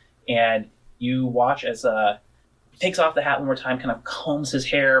conversation, and you watch as he takes off the hat one more time, kind of combs his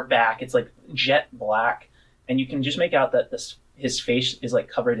hair back. It's jet black, and you can just make out that his face is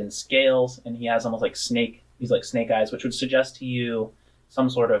covered in scales, and he has almost snake eyes, which would suggest to you some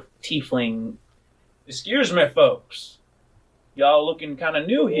sort of tiefling. Excuse me, folks. Y'all looking kind of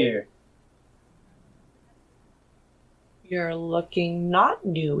new here. You're looking not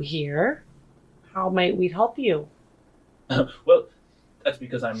new here. How might we help you? Well, that's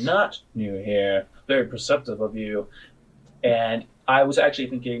because I'm not new here. Very perceptive of you. And I was actually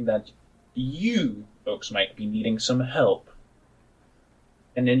thinking that you folks might be needing some help.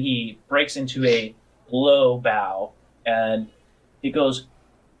 And then he breaks into a low bow, and he goes,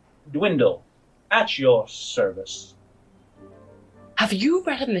 Dwindle, at your service. Have you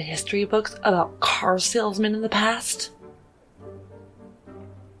read in the history books about car salesmen in the past?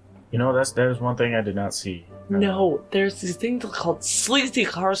 There's one thing I did not see. No, there's these things called sleazy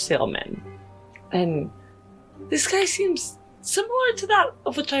car salesmen. And this guy seems Similar to that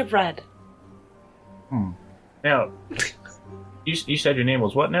of which I've read. Now, you said your name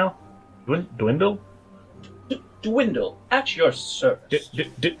was what now? Dwindle? Dwindle, at your service.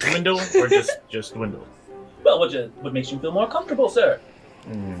 Dwindle, or just Dwindle? Well, what makes you feel more comfortable, sir?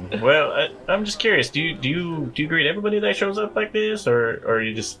 Well, I'm just curious. Do you greet everybody that shows up like this, or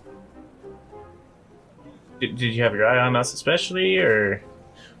you just did you have your eye on us especially, or?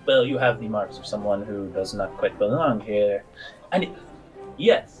 Well, you have the marks of someone who does not quite belong here, and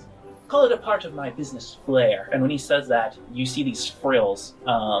yes, call it a part of my business flair. And when he says that, you see these frills,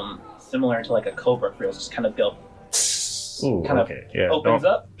 similar to like a cobra frills, just kind of go. Ooh, kind okay, yeah. opens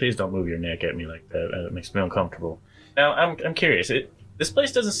up. Please don't move your neck at me like that. It makes me uncomfortable. Now, I'm curious. This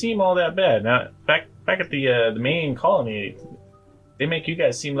place doesn't seem all that bad. Now, back at the main colony, they make you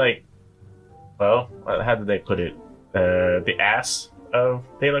guys seem like, well, how did they put it? The ass of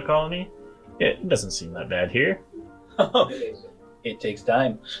Thela colony. Yeah, it doesn't seem that bad here. It takes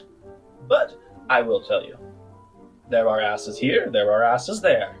time, but I will tell you, there are asses here. There are asses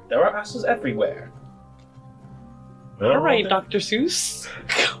there. There are asses everywhere. Well, All right, Dr. Seuss.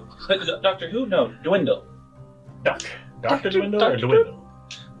 Doctor Who? No, Dwindle. Dr. Dwindle or Dwindle?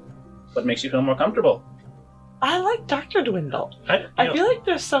 What makes you feel more comfortable? I like Dr. Dwindle. I feel like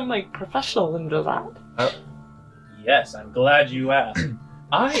there's some like professional into that. Yes, I'm glad you asked.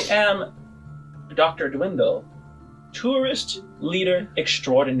 I am Dr. Dwindle, tourist leader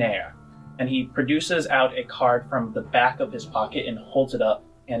extraordinaire. And he produces out a card from the back of his pocket and holds it up.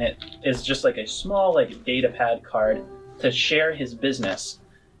 And it is just like a small like data pad card to share his business.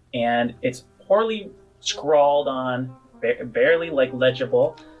 And it's poorly scrawled on, barely like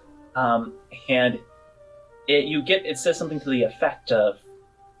legible. And it says something to the effect of,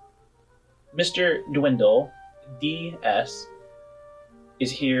 Mr. Dwindle, DS,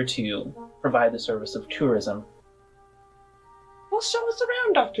 is here to provide the service of tourism. Well, show us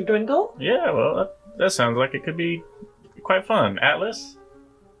around, Dr. Dwindle. Yeah, well, that sounds like it could be quite fun. Atlas,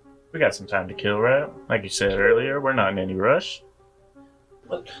 we got some time to kill, right? Like you said earlier, we're not in any rush.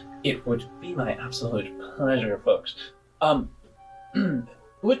 But it would be my absolute pleasure, folks.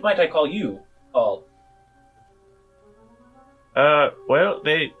 What might I call you all? Well,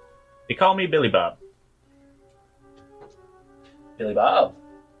 they call me Billy Bob. Billy Bob.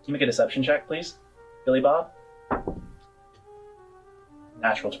 Can you make a deception check, please? Billy Bob?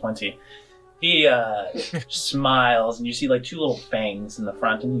 Natural 20. He smiles, and you see like two little fangs in the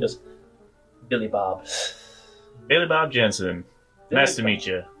front, and he goes, Billy Bob. Billy Bob Jensen. Nice to meet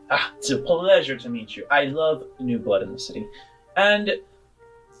you. It's a pleasure to meet you. I love new blood in the city. And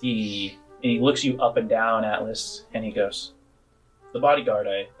he looks you up and down, Atlas, and he goes, the bodyguard,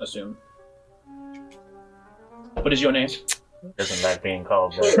 I assume. What is your name? Doesn't like being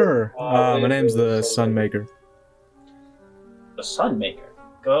called that. Sure. My name's the Sunmaker. The Sunmaker.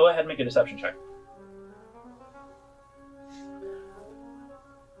 Go ahead and make a deception check.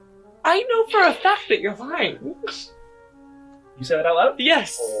 I know for a fact that you're lying. You say that out loud?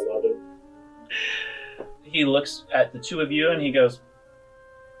 Yes. Oh, I love it. He looks at the two of you and he goes,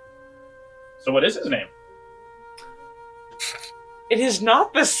 so what is his name? It is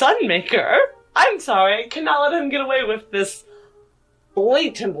not the Sunmaker. I'm sorry, I cannot let him get away with this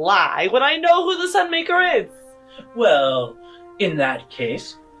blatant lie when I know who the Sunmaker is. Well, in that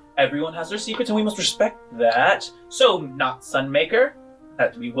case, everyone has their secrets and we must respect that. So, not Sunmaker,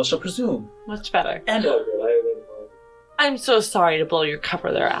 that we will shall presume. Much better. And So good. I have it. I'm so sorry to blow your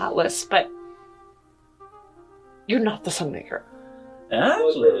cover there, Atlas, but you're not the Sunmaker.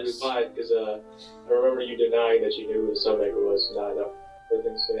 Atlas. Because I remember you denying that you knew who the Sunmaker was. Not enough for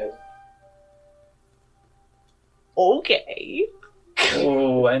things to end. Okay.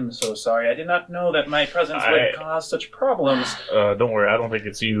 Oh, I'm so sorry. I did not know that my presence would cause such problems. Don't worry, I don't think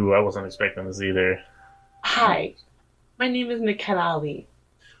it's you. I wasn't expecting this either. Hi, my name is McKenna Ali.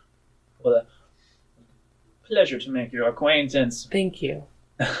 Well, a pleasure to make your acquaintance. Thank you.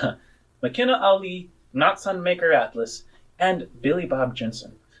 McKenna Ali, not Sunmaker Atlas, and Billy Bob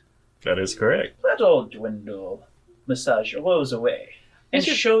Jensen. That is correct. Let old Dwindle massage your woes away and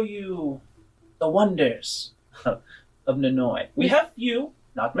show you the wonders of Nanoy. We have few,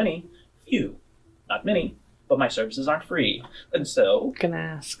 not many, but my services aren't free. And so, Gonna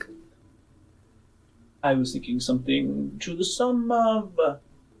ask. I was thinking something to the sum of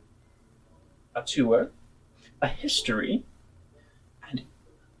a tour, a history, and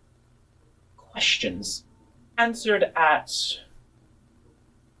questions answered at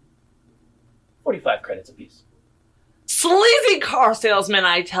 45 credits apiece. Sleazy car salesman,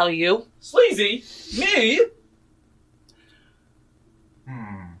 I tell you. Sleazy? Me?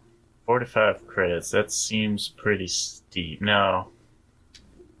 45 credits. That seems pretty steep. Now,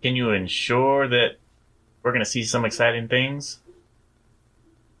 can you ensure that we're going to see some exciting things?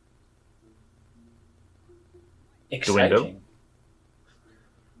 Exciting? Dwindle?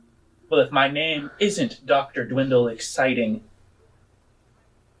 Well, if my name isn't Dr. Dwindle Exciting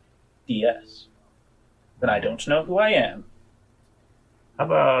DS, then I don't know who I am. How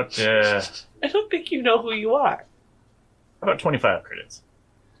about, I don't think you know who you are. how about 25 credits?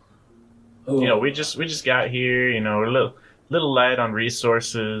 Ooh. You know, we just got here, you know, we're a little light on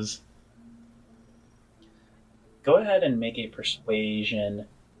resources. Go ahead and make a persuasion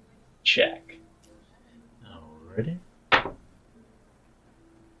check. Alrighty.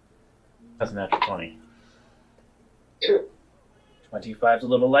 That's a natural 20. 25's a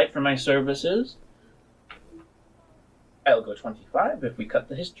little light for my services. I'll go 25 if we cut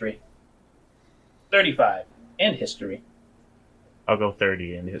the history. 35 and history. I'll go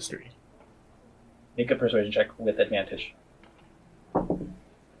 30 in history. Make a persuasion check with advantage. Okay,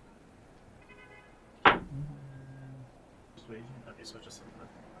 so just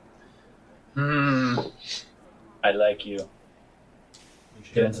I like you.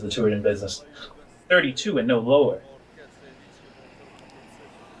 Get into the touring business. 32 and no lower.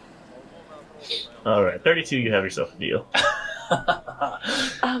 Alright, 32, you have yourself a deal.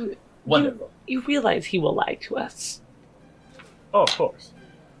 Wonderful. You realize he will lie to us. Oh, of course.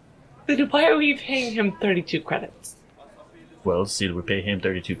 Then why are we paying him 32 credits? Well, it's either we pay him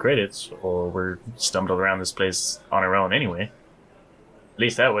 32 credits, or we're stumbled around this place on our own anyway. At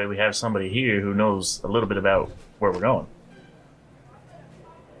least that way we have somebody here who knows a little bit about where we're going.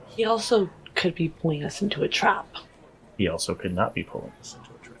 He also could be pulling us into a trap. He also could not be pulling us into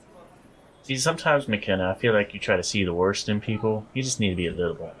a trap. See, sometimes, McKenna, I feel like you try to see the worst in people. You just need to be a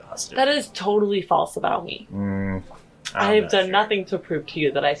little more positive. That is totally false about me. I have done nothing to prove to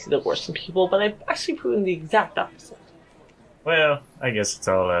you that I see the worst in people, but I've actually proven the exact opposite. Well, I guess it's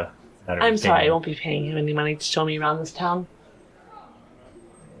all a matter of I'm sorry, I opinion. won't be paying him any money to show me around this town.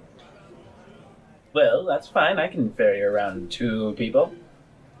 Well, that's fine. I can ferry you around two people.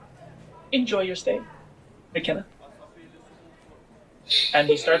 Enjoy your stay, McKenna. And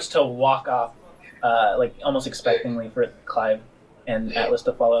he starts to walk off, like almost expectingly for Clive and Atlas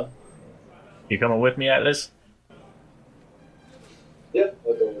to follow. You coming with me, Atlas? Yeah,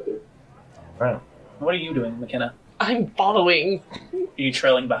 I'll go with you. Alright. What are you doing, McKenna? I'm following. Are you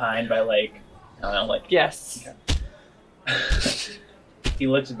trailing behind by like, I don't know, like... Yes. Okay. He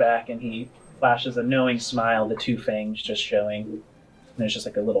looks back and he flashes a knowing smile, the two fangs just showing. And there's just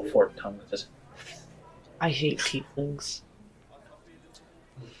like a little forked tongue that just... I hate tieflings.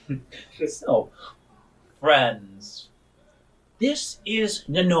 So, friends, this is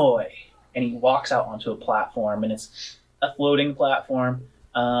Nanoy. And he walks out onto a platform, and it's a floating platform.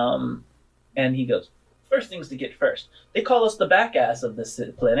 And he goes, first things to get first. They call us the back ass of this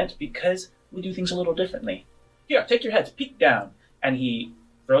planet because we do things a little differently. Here, take your heads, peek down. And he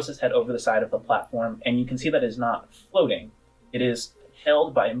throws his head over the side of the platform, and you can see that it is not floating. It is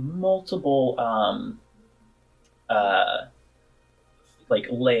held by multiple like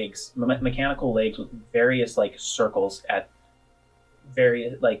legs, mechanical legs with various like circles at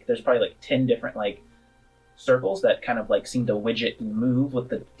various, like there's probably like 10 different like circles that kind of like seem to widget and move with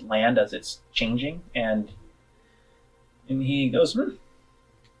the land as it's changing. And he goes,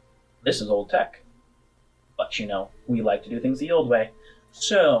 this is old tech. But you know, we like to do things the old way.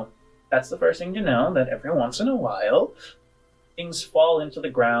 So that's the first thing to know, that every once in a while things fall into the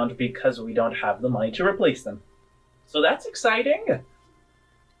ground because we don't have the money to replace them. So that's exciting.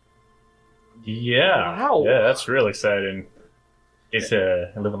 Yeah. Wow. Yeah, that's real exciting. It's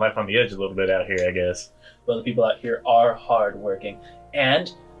living life on the edge a little bit out here, I guess. Well, the people out here are hardworking.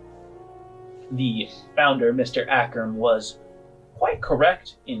 And the founder, Mr. Ackern, was quite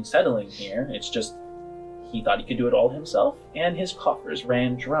correct in settling here. It's just he thought he could do it all himself, and his coffers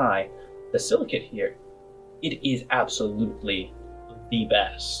ran dry. The silicate here, it is absolutely the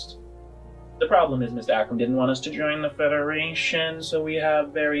best. The problem is Mr. Ackern didn't want us to join the Federation, so we have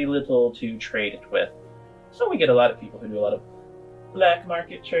very little to trade it with. So we get a lot of people who do a lot of black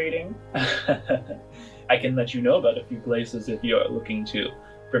market trading. I can let you know about a few places if you're looking to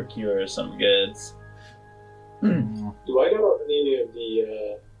procure some goods. Do I know of any of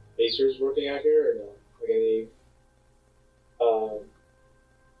the basers working out here, or no? Like any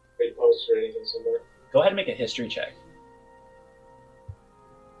trade posts or anything somewhere? Go ahead and make a history check.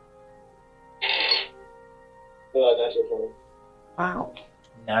 Natural 20. Wow.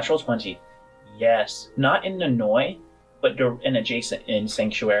 Natural 20. Yes. Not in Nanoy, but in adjacent in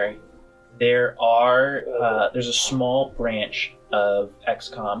Sanctuary. There's a small branch of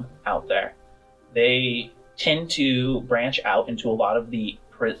XCOM out there. They tend to branch out into a lot of the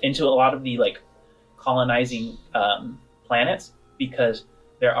like colonizing planets because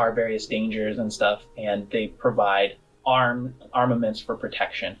there are various dangers and stuff, and they provide armaments for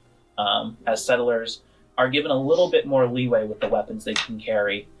protection. As settlers are given a little bit more leeway with the weapons they can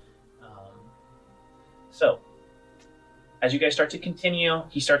carry. So, as you guys start to continue,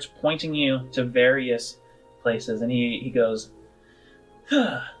 he starts pointing you to various places, and he goes,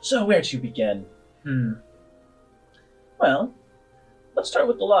 so where to begin? Well, let's start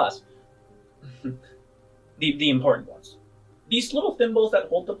with the laws. the important ones. These little thimbles that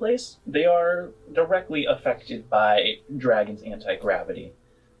hold the place, they are directly affected by Dragon's anti-gravity.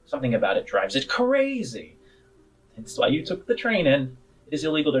 Something about it drives it crazy. That's why you took the train in. It is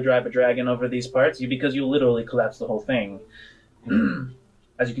illegal to drive a dragon over these parts because you literally collapse the whole thing.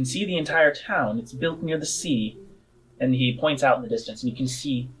 As you can see, the entire town, it's built near the sea. And he points out in the distance, and you can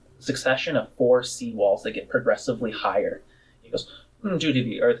see a succession of 4 seawalls that get progressively higher. He goes, due to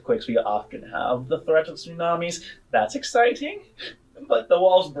the earthquakes we often have, the threat of tsunamis, that's exciting. But the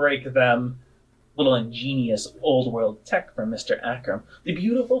walls break them. Little ingenious old-world tech from Mr. Akram. The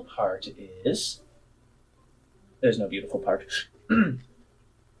beautiful part is... There's no beautiful part.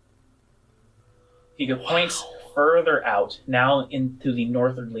 He points further out, now into the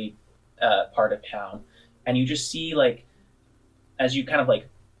northerly part of town, and you just see, like, as you kind of, like,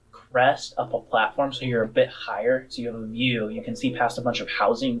 crest up a platform, so you're a bit higher, so you have a view, you can see past a bunch of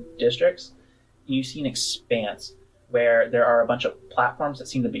housing districts, and you see an expanse where there are a bunch of platforms that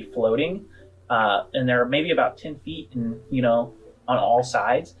seem to be floating, and they're maybe about 10 feet, and, on all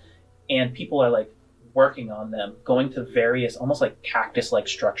sides, and people are, like, working on them, going to various, almost like cactus-like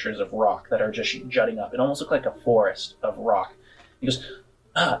structures of rock that are just jutting up. It almost looks like a forest of rock. He goes,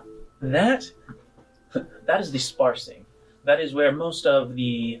 that is the sparsing. That is where most of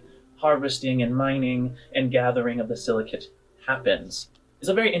the harvesting and mining and gathering of the silicate happens. It's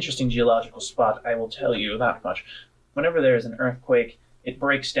a very interesting geological spot, I will tell you that much. Whenever there is an earthquake, it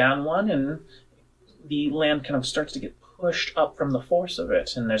breaks down one, and the land kind of starts to get pushed up from the force of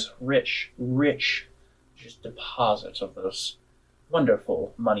it, and there's rich just deposits of those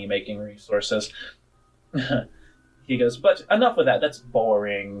wonderful money-making resources. He goes, but enough of that, that's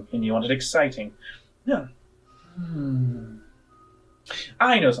boring, and you want it exciting. Yeah.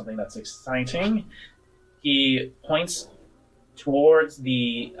 I know something that's exciting. He points towards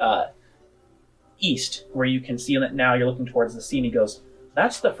the east, where you can see that now you're looking towards the sea, and he goes,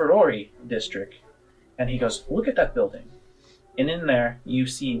 that's the Ferrari district. And he goes, look at that building. And in there, you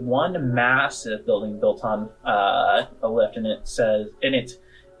see one massive building built on a lift, and it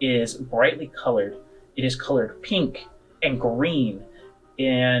is brightly colored. It is colored pink and green,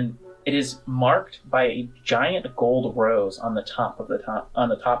 and it is marked by a giant gold rose on the top of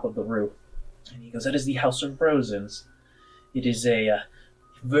the roof. And he goes, that is the House of Rosens. It is a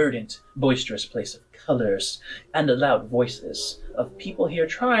verdant, boisterous place of colors and the loud voices of people here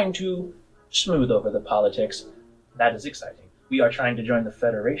trying to smooth over the politics. That is exciting. We are trying to join the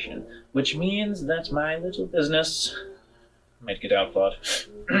Federation, which means that my little business might get outlawed.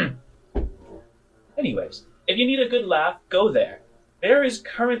 Anyways, if you need a good laugh, go there. There is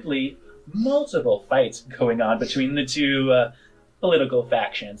currently multiple fights going on between the two political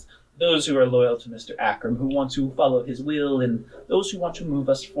factions. Those who are loyal to Mr. Akram, who want to follow his will, and those who want to move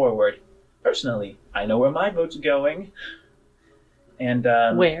us forward. Personally, I know where my vote's going. And,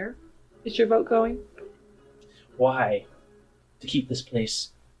 Where is your vote going? Why? To keep this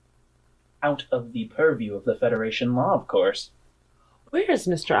place out of the purview of the Federation law, of course. Where is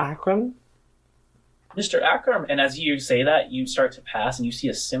Mr. Akram? Mr. Akram, and as you say that, you start to pass, and you see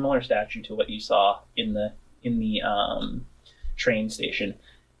a similar statue to what you saw in the train station,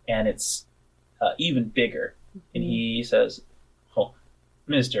 and it's even bigger. And he says, "Oh,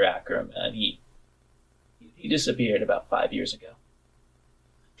 Mr. Akram, and he disappeared about 5 years ago.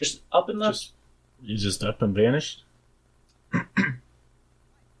 Just up and left. You just up and vanished."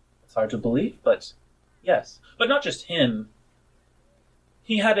 It's hard to believe, but yes. But not just him.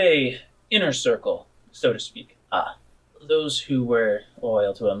 He had a inner circle, so to speak. Those who were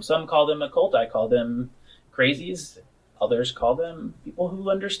loyal to him. Some call them a cult. I call them crazies. Others call them people who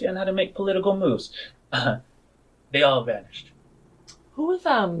understand how to make political moves. They all vanished. Who was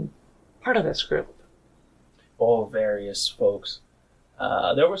part of this group? All various folks.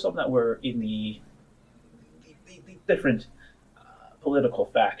 There were some that were in the different political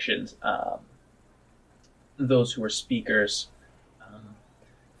factions. Those who were speakers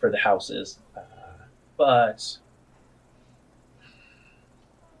for the houses. But,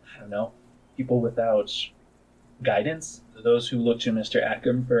 I don't know, people without guidance. Those who look to Mr.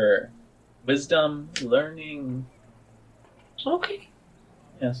 Ackham for wisdom, learning. Okay.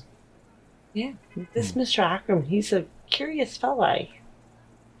 Yes. Yeah. This Mr. Akram, he's a curious fella,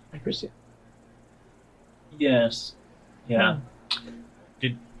 I presume. Yes. Yeah.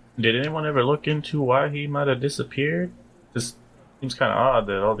 Did anyone ever look into why he might have disappeared? This seems kind of odd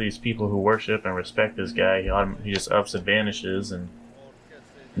that all these people who worship and respect this guy, he just ups and vanishes, and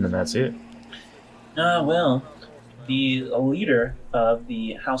then that's it. Well, the leader of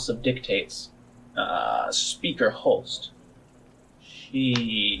the House of Dictates, Speaker Holst,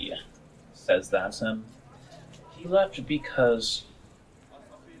 she says that he left because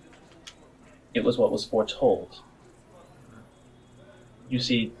it was what was foretold. You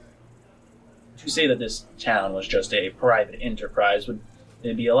see, to say that this town was just a private enterprise would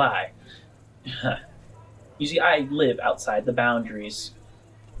be a lie. You see, I live outside the boundaries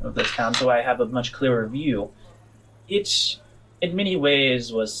of this town, so I have a much clearer view. It, in many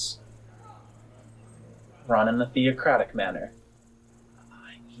ways, was run in a theocratic manner.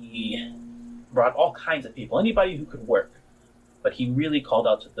 He brought all kinds of people, anybody who could work, but he really called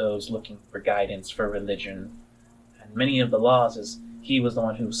out to those looking for guidance for religion. And many of the laws, as he was the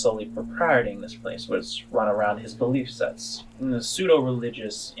one who was solely proprieting this place, was run around his belief sets,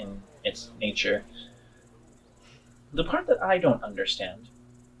 pseudo-religious in its nature. The part that I don't understand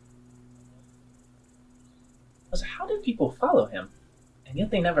was how did people follow him, and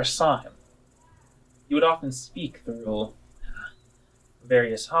yet they never saw him? He would often speak through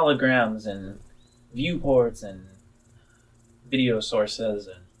various holograms and viewports and video sources,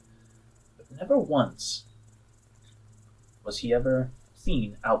 but never once was he ever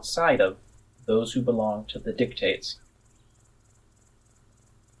seen outside of those who belong to the dictates.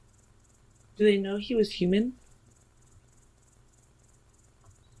 Do they know he was human?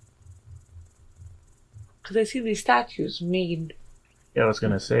 Because I see these statues made. Yeah, I was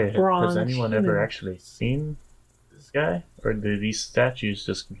gonna say, Bronze has anyone human. ever actually seen this guy? Or do these statues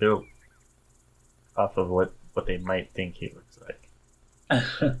just built off of what they might think he looks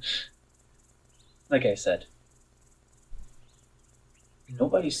like? Like I said,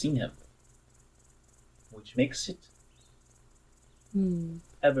 nobody's seen him, which makes it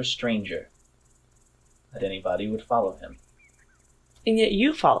ever stranger that anybody would follow him. And yet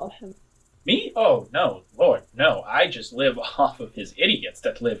you follow him. Me? Oh, no, Lord, no. I just live off of his idiots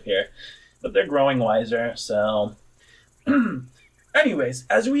that live here. But they're growing wiser, so... Anyways,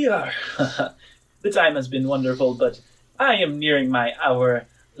 as we are... The time has been wonderful, but I am nearing my hour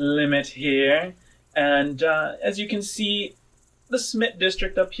limit here. And as you can see, the Smith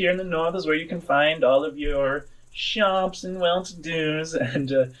district up here in the north is where you can find all of your shops and well-to-dos.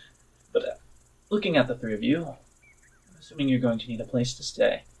 And, but looking at the three of you, I'm assuming you're going to need a place to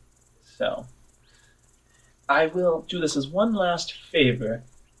stay. So, I will do this as one last favor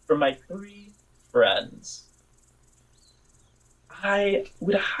for my three friends. I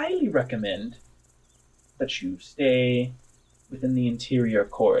would highly recommend that you stay within the interior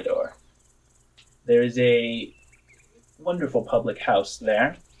corridor. There is a wonderful public house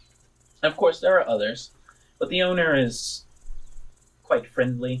there. Of course, there are others, but the owner is quite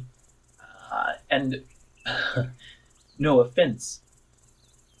friendly. And no offense,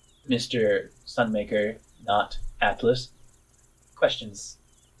 Mr. Sunmaker, not Atlas. Questions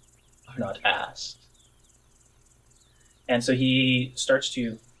are not asked. And so he starts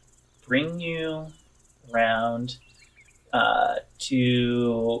to bring you around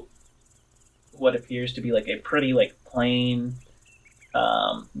to what appears to be like a pretty plain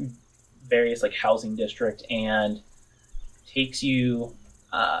various housing district, and takes you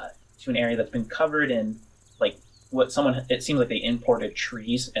to an area that's been covered in it seems like they imported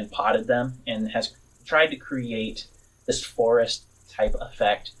trees and potted them and has tried to create this forest type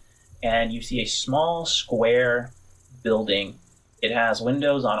effect. And you see a small square building. It has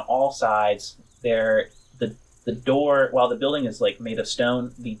windows on all sides. The door, while the building is made of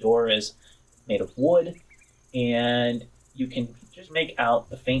stone, the door is made of wood, and you can just make out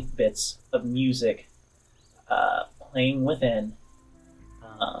the faint bits of music playing within.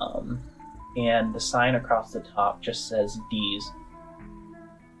 And the sign across the top just says D's.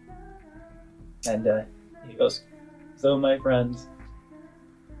 And he goes, "So, my friends,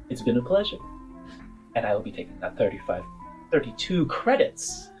 it's been a pleasure. And I will be taking that 32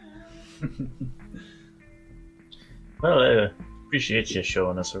 credits." Well, I appreciate you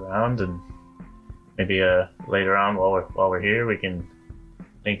showing us around, and maybe later on while we're here, we can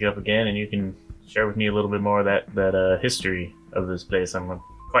link up again, and you can share with me a little bit more of that history of this place. I'm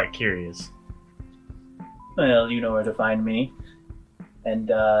quite curious. Well, you know where to find me. And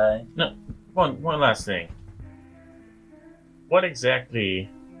No, one last thing. what exactly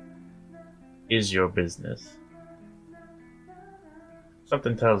is your business?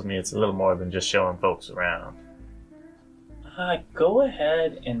 Something tells me it's a little more than just showing folks around. Go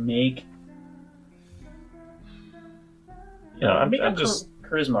ahead and make. I'm just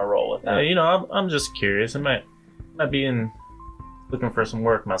charisma roll with that. I'm just curious. I might be looking for some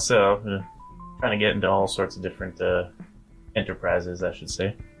work myself, trying to get into all sorts of different enterprises, I should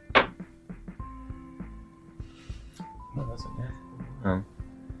say. Oh, that's a nasty.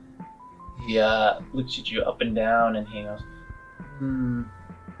 He looks at you up and down, and he goes,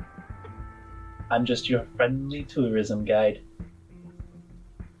 I'm just your friendly tourism guide.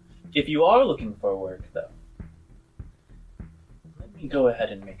 If you are looking for work, though, let me go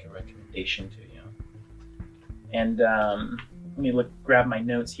ahead and make a recommendation to you. And let me grab my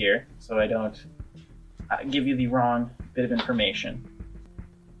notes here so I don't give you the wrong bit of information.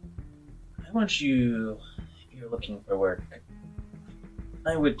 I want you, if you're looking for work,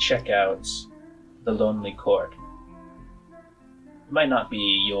 I would check out the Lonely Court. It might not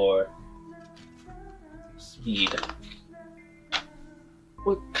be your speed.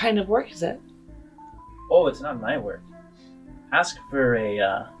 What kind of work is it? Oh, it's not my work. Ask for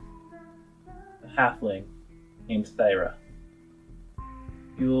a halfling named Thyra.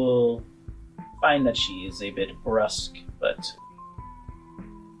 You'll find that she is a bit brusque, but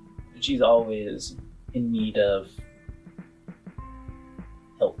she's always in need of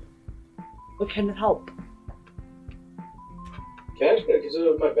help. What kind of help? Because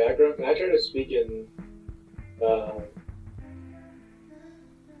of my background, can I try to speak in,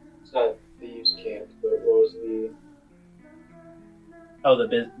 it's not thieves' can't, but what was the... Oh,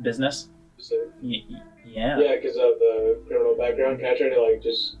 the business? Yeah. Yeah, because of the criminal background. Can I try to,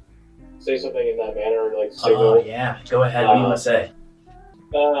 just say something in that manner, or, signal? Oh, yeah. Go ahead. What do you want to say?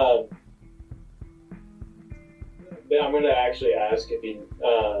 I'm going to actually ask if he...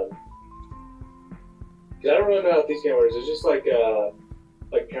 because I don't really know how these can work. Is it just,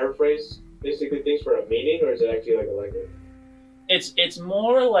 paraphrase, basically, things for a meaning, or is it actually, a language? It's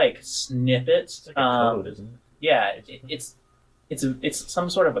more like snippets. It's like a code, isn't it? Yeah, it's some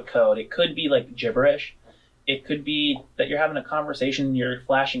sort of a code. It could be gibberish. It could be that you're having a conversation and you're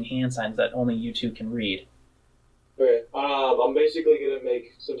flashing hand signs that only you two can read. Okay. I'm basically gonna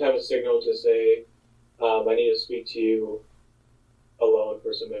make some type of signal to say, I need to speak to you alone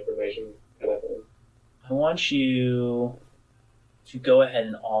for some information, kind of thing. I want you to go ahead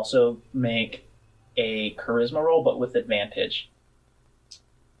and also make a charisma roll, but with advantage.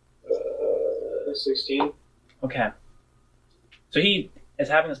 16. Okay. So he is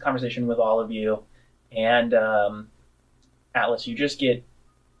having this conversation with all of you, and Atlas, you just get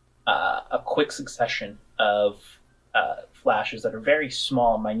a quick succession of flashes that are very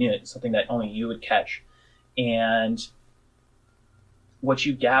small, minute, something that only you would catch. And what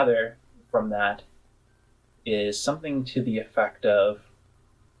you gather from that is something to the effect of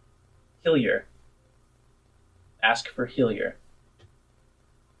Hillier. Ask for Hillier.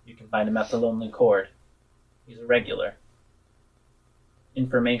 You can find him at the Lonely Cord. He's a regular.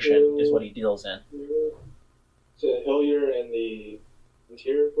 Information is what he deals in. To Hillier and the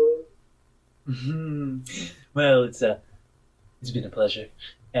interior quarter? Well, it's been a pleasure.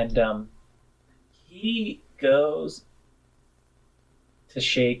 And he goes to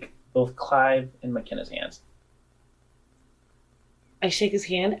shake both Clive and McKenna's hands. I shake his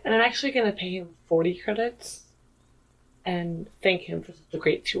hand, and I'm actually going to pay him 40 credits and thank him for such a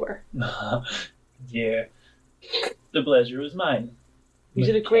great tour. Yeah. The pleasure was mine. You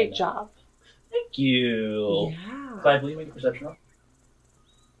did a great job. Thank you. Yeah. Clive, will you make a perception roll?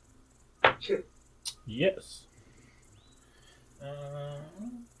 Yes.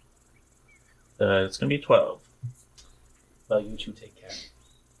 It's gonna be 12. Well, you two take care.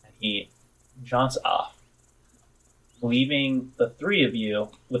 And he jaunts off, leaving the three of you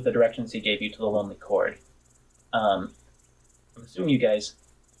with the directions he gave you to the Lonely Cord. I'm assuming you guys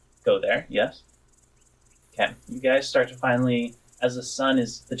go there, yes? Okay. You guys start to finally, as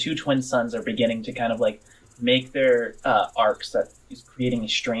the two twin suns are beginning to kind of make their arcs that is creating a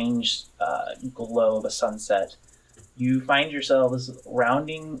strange glow of a sunset, you find yourselves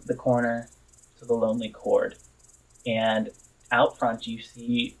rounding the corner to the Lonely Cord. And out front, you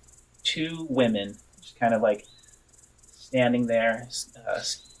see two women just kind of standing there,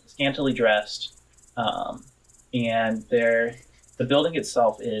 scantily dressed. And the building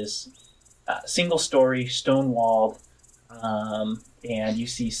itself is single-story, stone-walled, and you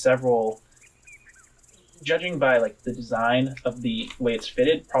see several, judging by the design of the way it's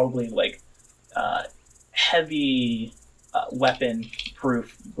fitted, probably heavy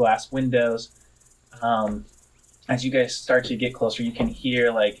weapon-proof glass windows, As you guys start to get closer, you can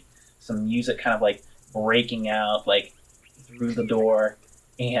hear like some music kind of like breaking out like through the door,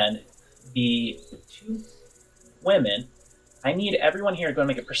 and the two women. I need everyone here to go and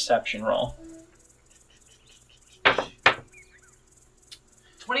make a perception roll.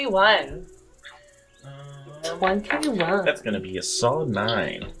 21. 21. That's gonna be a solid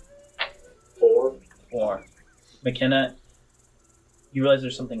 9. 4. 4. McKenna, you realize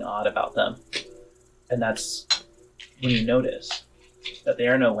there's something odd about them, and that's when you notice that they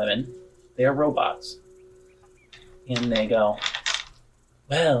are no women, they are robots. And they go,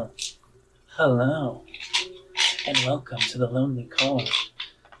 well, hello, and welcome to the Lonely Core.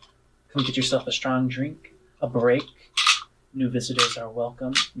 Come get yourself a strong drink, a break. New visitors are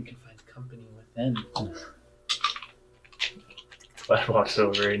welcome. You can find company within. Clyde walks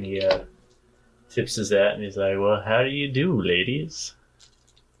over and he tips his hat and he's like, well, how do you do, ladies?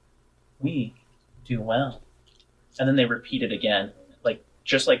 We do well. And then they repeat it again, like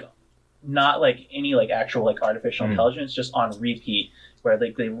just like not like any like actual like artificial intelligence, just on repeat, where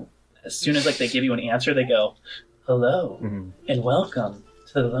like they as soon as like they give you an answer, they go, hello and welcome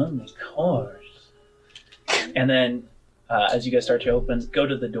to the Lonely Core. And then as you guys start to go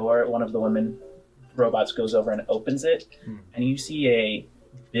to the door, one of the women robots goes over and opens it, and you see a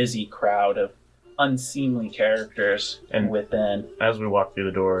busy crowd of unseemly characters within. As we walk through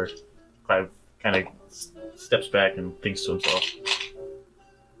the door, Clive kind of steps back and thinks to himself,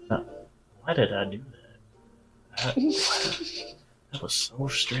 why did I do that? That was so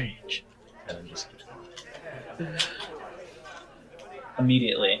strange. And then just keeps going.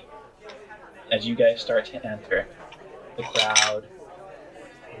 Immediately, as you guys start to enter, the crowd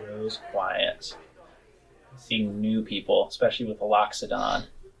grows quiet. Seeing new people, especially with the Loxodon.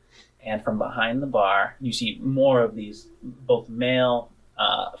 And from behind the bar, you see more of these, both male,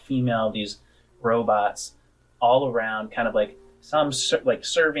 female, these robots all around, kind of like some like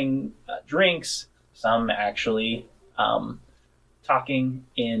serving drinks, some actually talking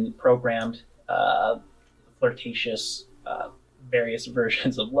in programmed, flirtatious, various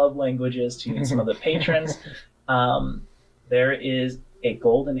versions of love languages to some of the patrons. There is a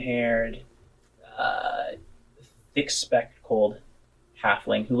golden-haired, thick-spectacled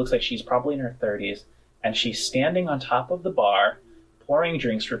halfling who looks like she's probably in her 30s, and she's standing on top of the bar, pouring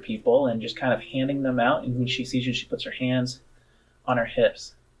drinks for people and just kind of handing them out. And when she sees you, she puts her hands on her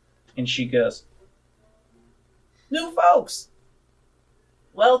hips, and she goes, "New folks,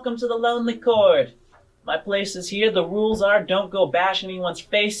 welcome to the Lonely Cord. My place is here. The rules are don't go bash anyone's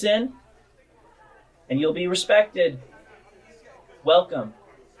face in, and you'll be respected. Welcome.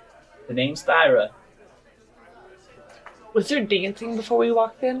 The name's Thyra." Was there dancing before we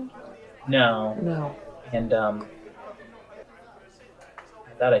walked in? No. No. And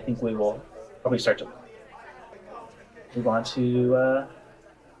that I think we will probably start to move on to what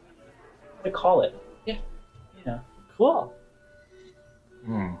do we call it? Yeah. Yeah. Cool.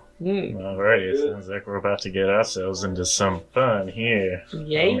 Alrighty, it sounds like we're about to get ourselves into some fun here.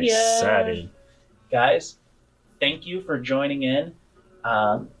 Yeah, I'm excited. Guys, thank you for joining in.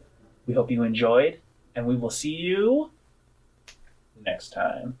 We hope you enjoyed, and we will see you next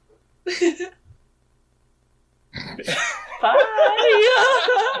time. Bye.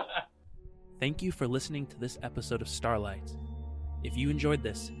 Thank you for listening to this episode of Starlight. If you enjoyed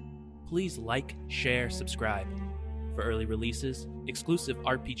this, please like, share, subscribe. For early releases, exclusive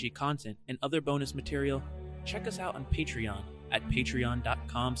RPG content, and other bonus material, check us out on Patreon at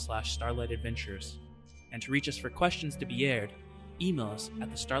patreon.com/starlightadventures. And to reach us for questions to be aired, email us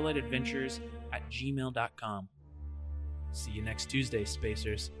at thestarlightadventures@gmail.com. See you next Tuesday,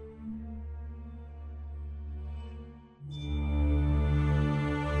 Spacers.